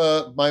 please.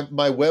 So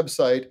my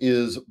website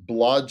is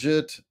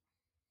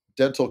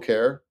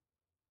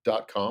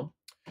blodgettdentalcare.com.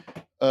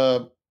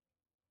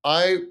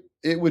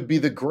 It would be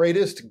the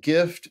greatest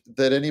gift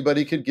that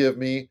anybody could give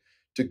me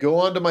to go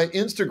onto my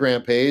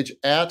Instagram page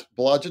at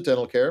Blodgett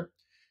Dental Care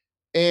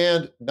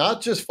and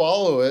not just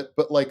follow it,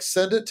 but like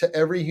send it to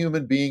every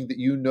human being that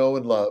you know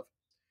and love.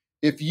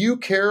 If you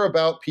care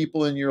about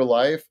people in your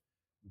life,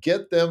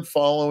 get them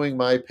following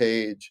my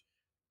page.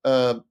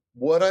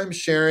 What I'm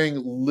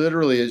sharing,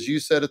 literally, as you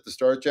said at the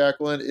start,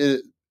 Jacqueline,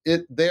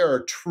 they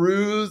are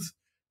truths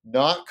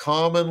not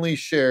commonly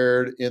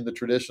shared in the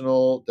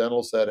traditional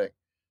dental setting.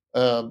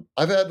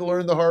 I've had to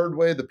learn the hard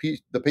way.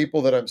 The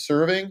people that I'm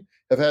serving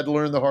have had to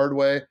learn the hard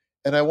way.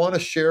 And I want to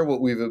share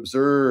what we've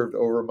observed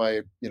over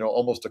my,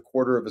 almost a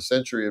quarter of a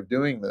century of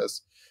doing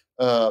this.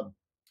 Um,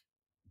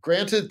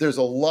 Granted, there's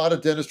a lot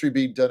of dentistry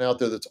being done out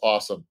there that's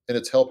awesome and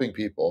it's helping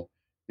people.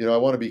 I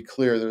want to be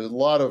clear. There's a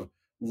lot of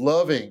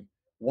loving,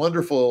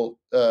 wonderful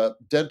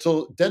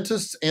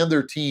dentists and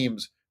their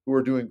teams who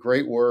are doing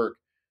great work.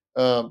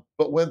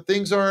 But when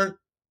things aren't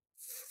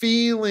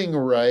feeling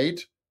right,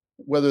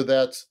 whether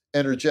that's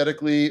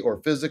energetically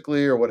or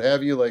physically or what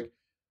have you, like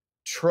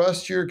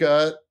trust your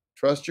gut,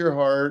 trust your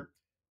heart,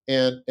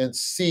 and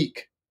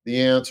seek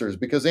the answers,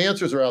 because the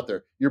answers are out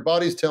there. Your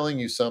body's telling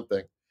you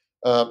something.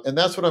 And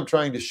that's what I'm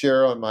trying to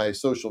share on my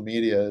social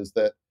media, is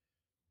that,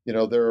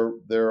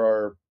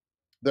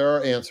 there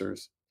are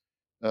answers.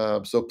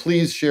 So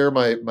please share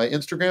my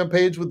Instagram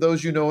page with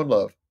those you know and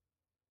love.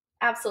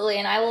 Absolutely.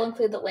 And I will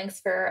include the links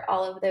for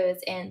all of those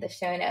in the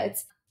show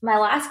notes. My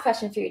last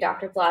question for you,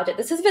 Dr. Blodgett.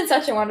 This has been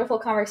such a wonderful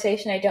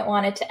conversation. I don't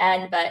want it to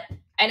end, but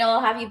I know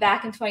I'll have you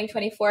back in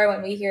 2024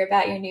 when we hear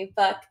about your new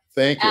book.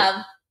 Thank you.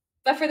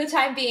 But for the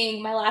time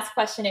being, my last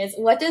question is,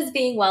 what does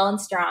being well and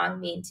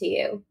strong mean to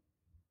you?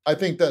 I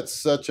think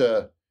that's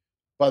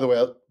by the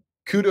way,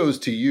 kudos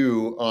to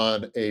you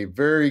on a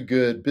very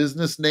good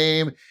business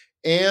name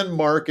and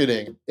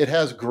marketing. It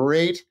has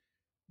great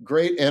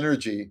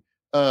energy.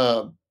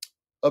 A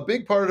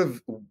big part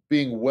of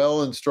being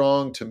well and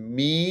strong to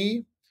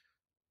me,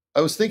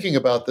 I was thinking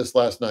about this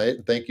last night,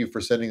 and thank you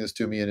for sending this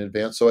to me in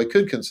advance so I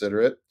could consider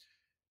it.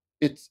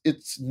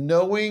 It's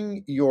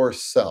knowing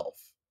yourself,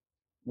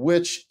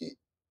 which,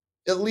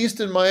 at least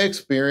in my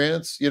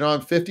experience,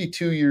 I'm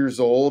 52 years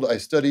old. I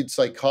studied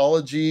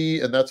psychology,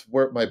 and that's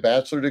where my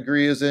bachelor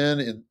degree is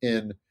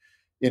in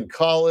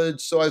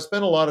college. So I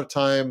spent a lot of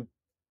time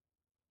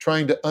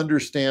trying to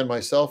understand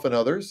myself and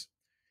others.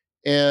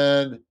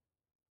 And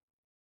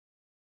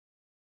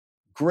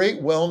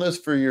great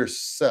wellness for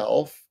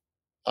yourself,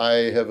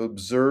 I have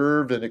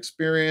observed and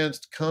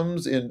experienced,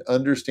 comes in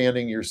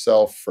understanding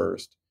yourself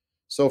first.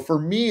 So for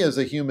me as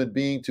a human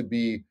being to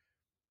be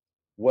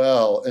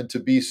well and to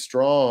be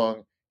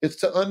strong, it's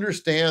to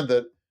understand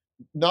that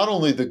not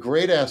only the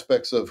great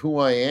aspects of who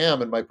I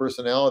am and my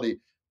personality,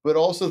 but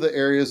also the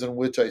areas in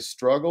which I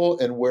struggle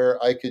and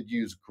where I could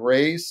use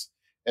grace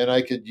and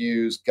I could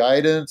use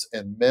guidance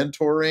and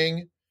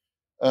mentoring.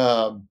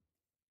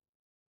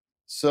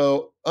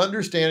 So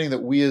understanding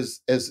that we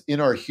as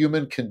in our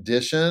human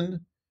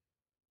condition,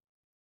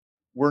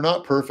 we're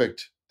not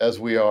perfect as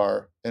we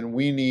are. And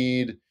we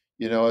need,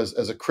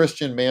 as a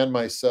Christian man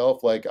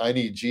myself, like I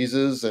need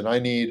Jesus and I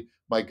need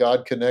my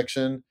God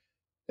connection.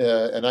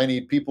 And I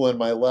need people in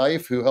my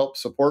life who help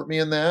support me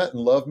in that and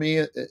love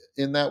me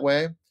in that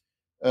way.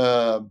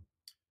 To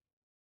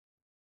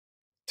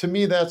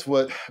me, that's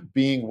what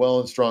being well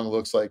and strong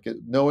looks like.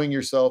 Knowing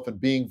yourself and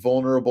being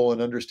vulnerable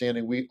and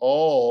understanding we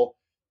all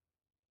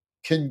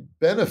can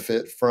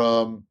benefit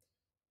from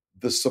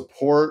the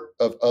support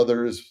of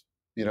others,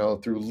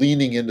 through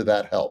leaning into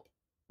that help,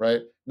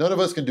 right? None of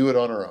us can do it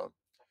on our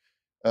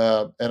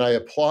own. And I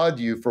applaud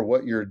you for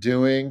what you're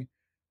doing.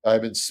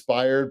 I'm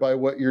inspired by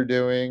what you're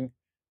doing.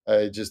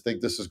 I just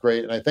think this is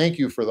great. And I thank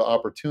you for the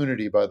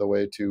opportunity, by the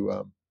way,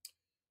 to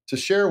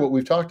share what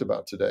we've talked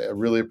about today. I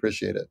really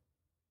appreciate it.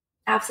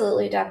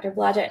 Absolutely, Dr.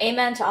 Blodgett.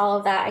 Amen to all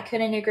of that. I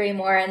couldn't agree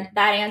more. And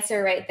that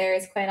answer right there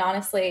is quite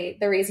honestly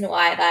the reason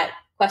why that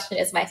question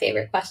is my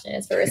favorite question,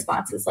 is for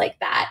responses like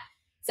that.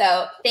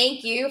 So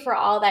thank you for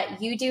all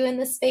that you do in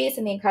this space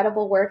and the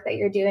incredible work that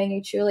you're doing.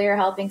 You truly are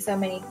helping so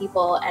many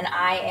people. And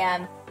I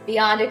am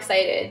beyond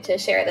excited to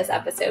share this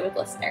episode with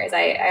listeners.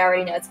 I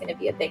already know it's going to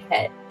be a big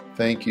hit.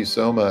 Thank you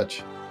so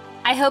much.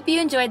 I hope you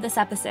enjoyed this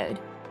episode.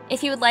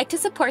 If you would like to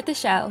support the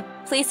show,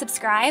 please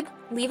subscribe,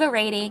 leave a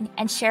rating,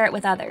 and share it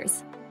with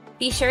others.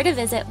 Be sure to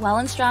visit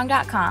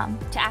wellandstrong.com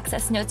to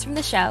access notes from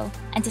the show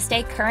and to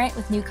stay current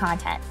with new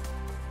content.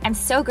 I'm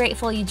so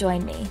grateful you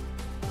joined me.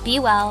 Be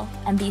well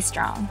and be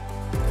strong.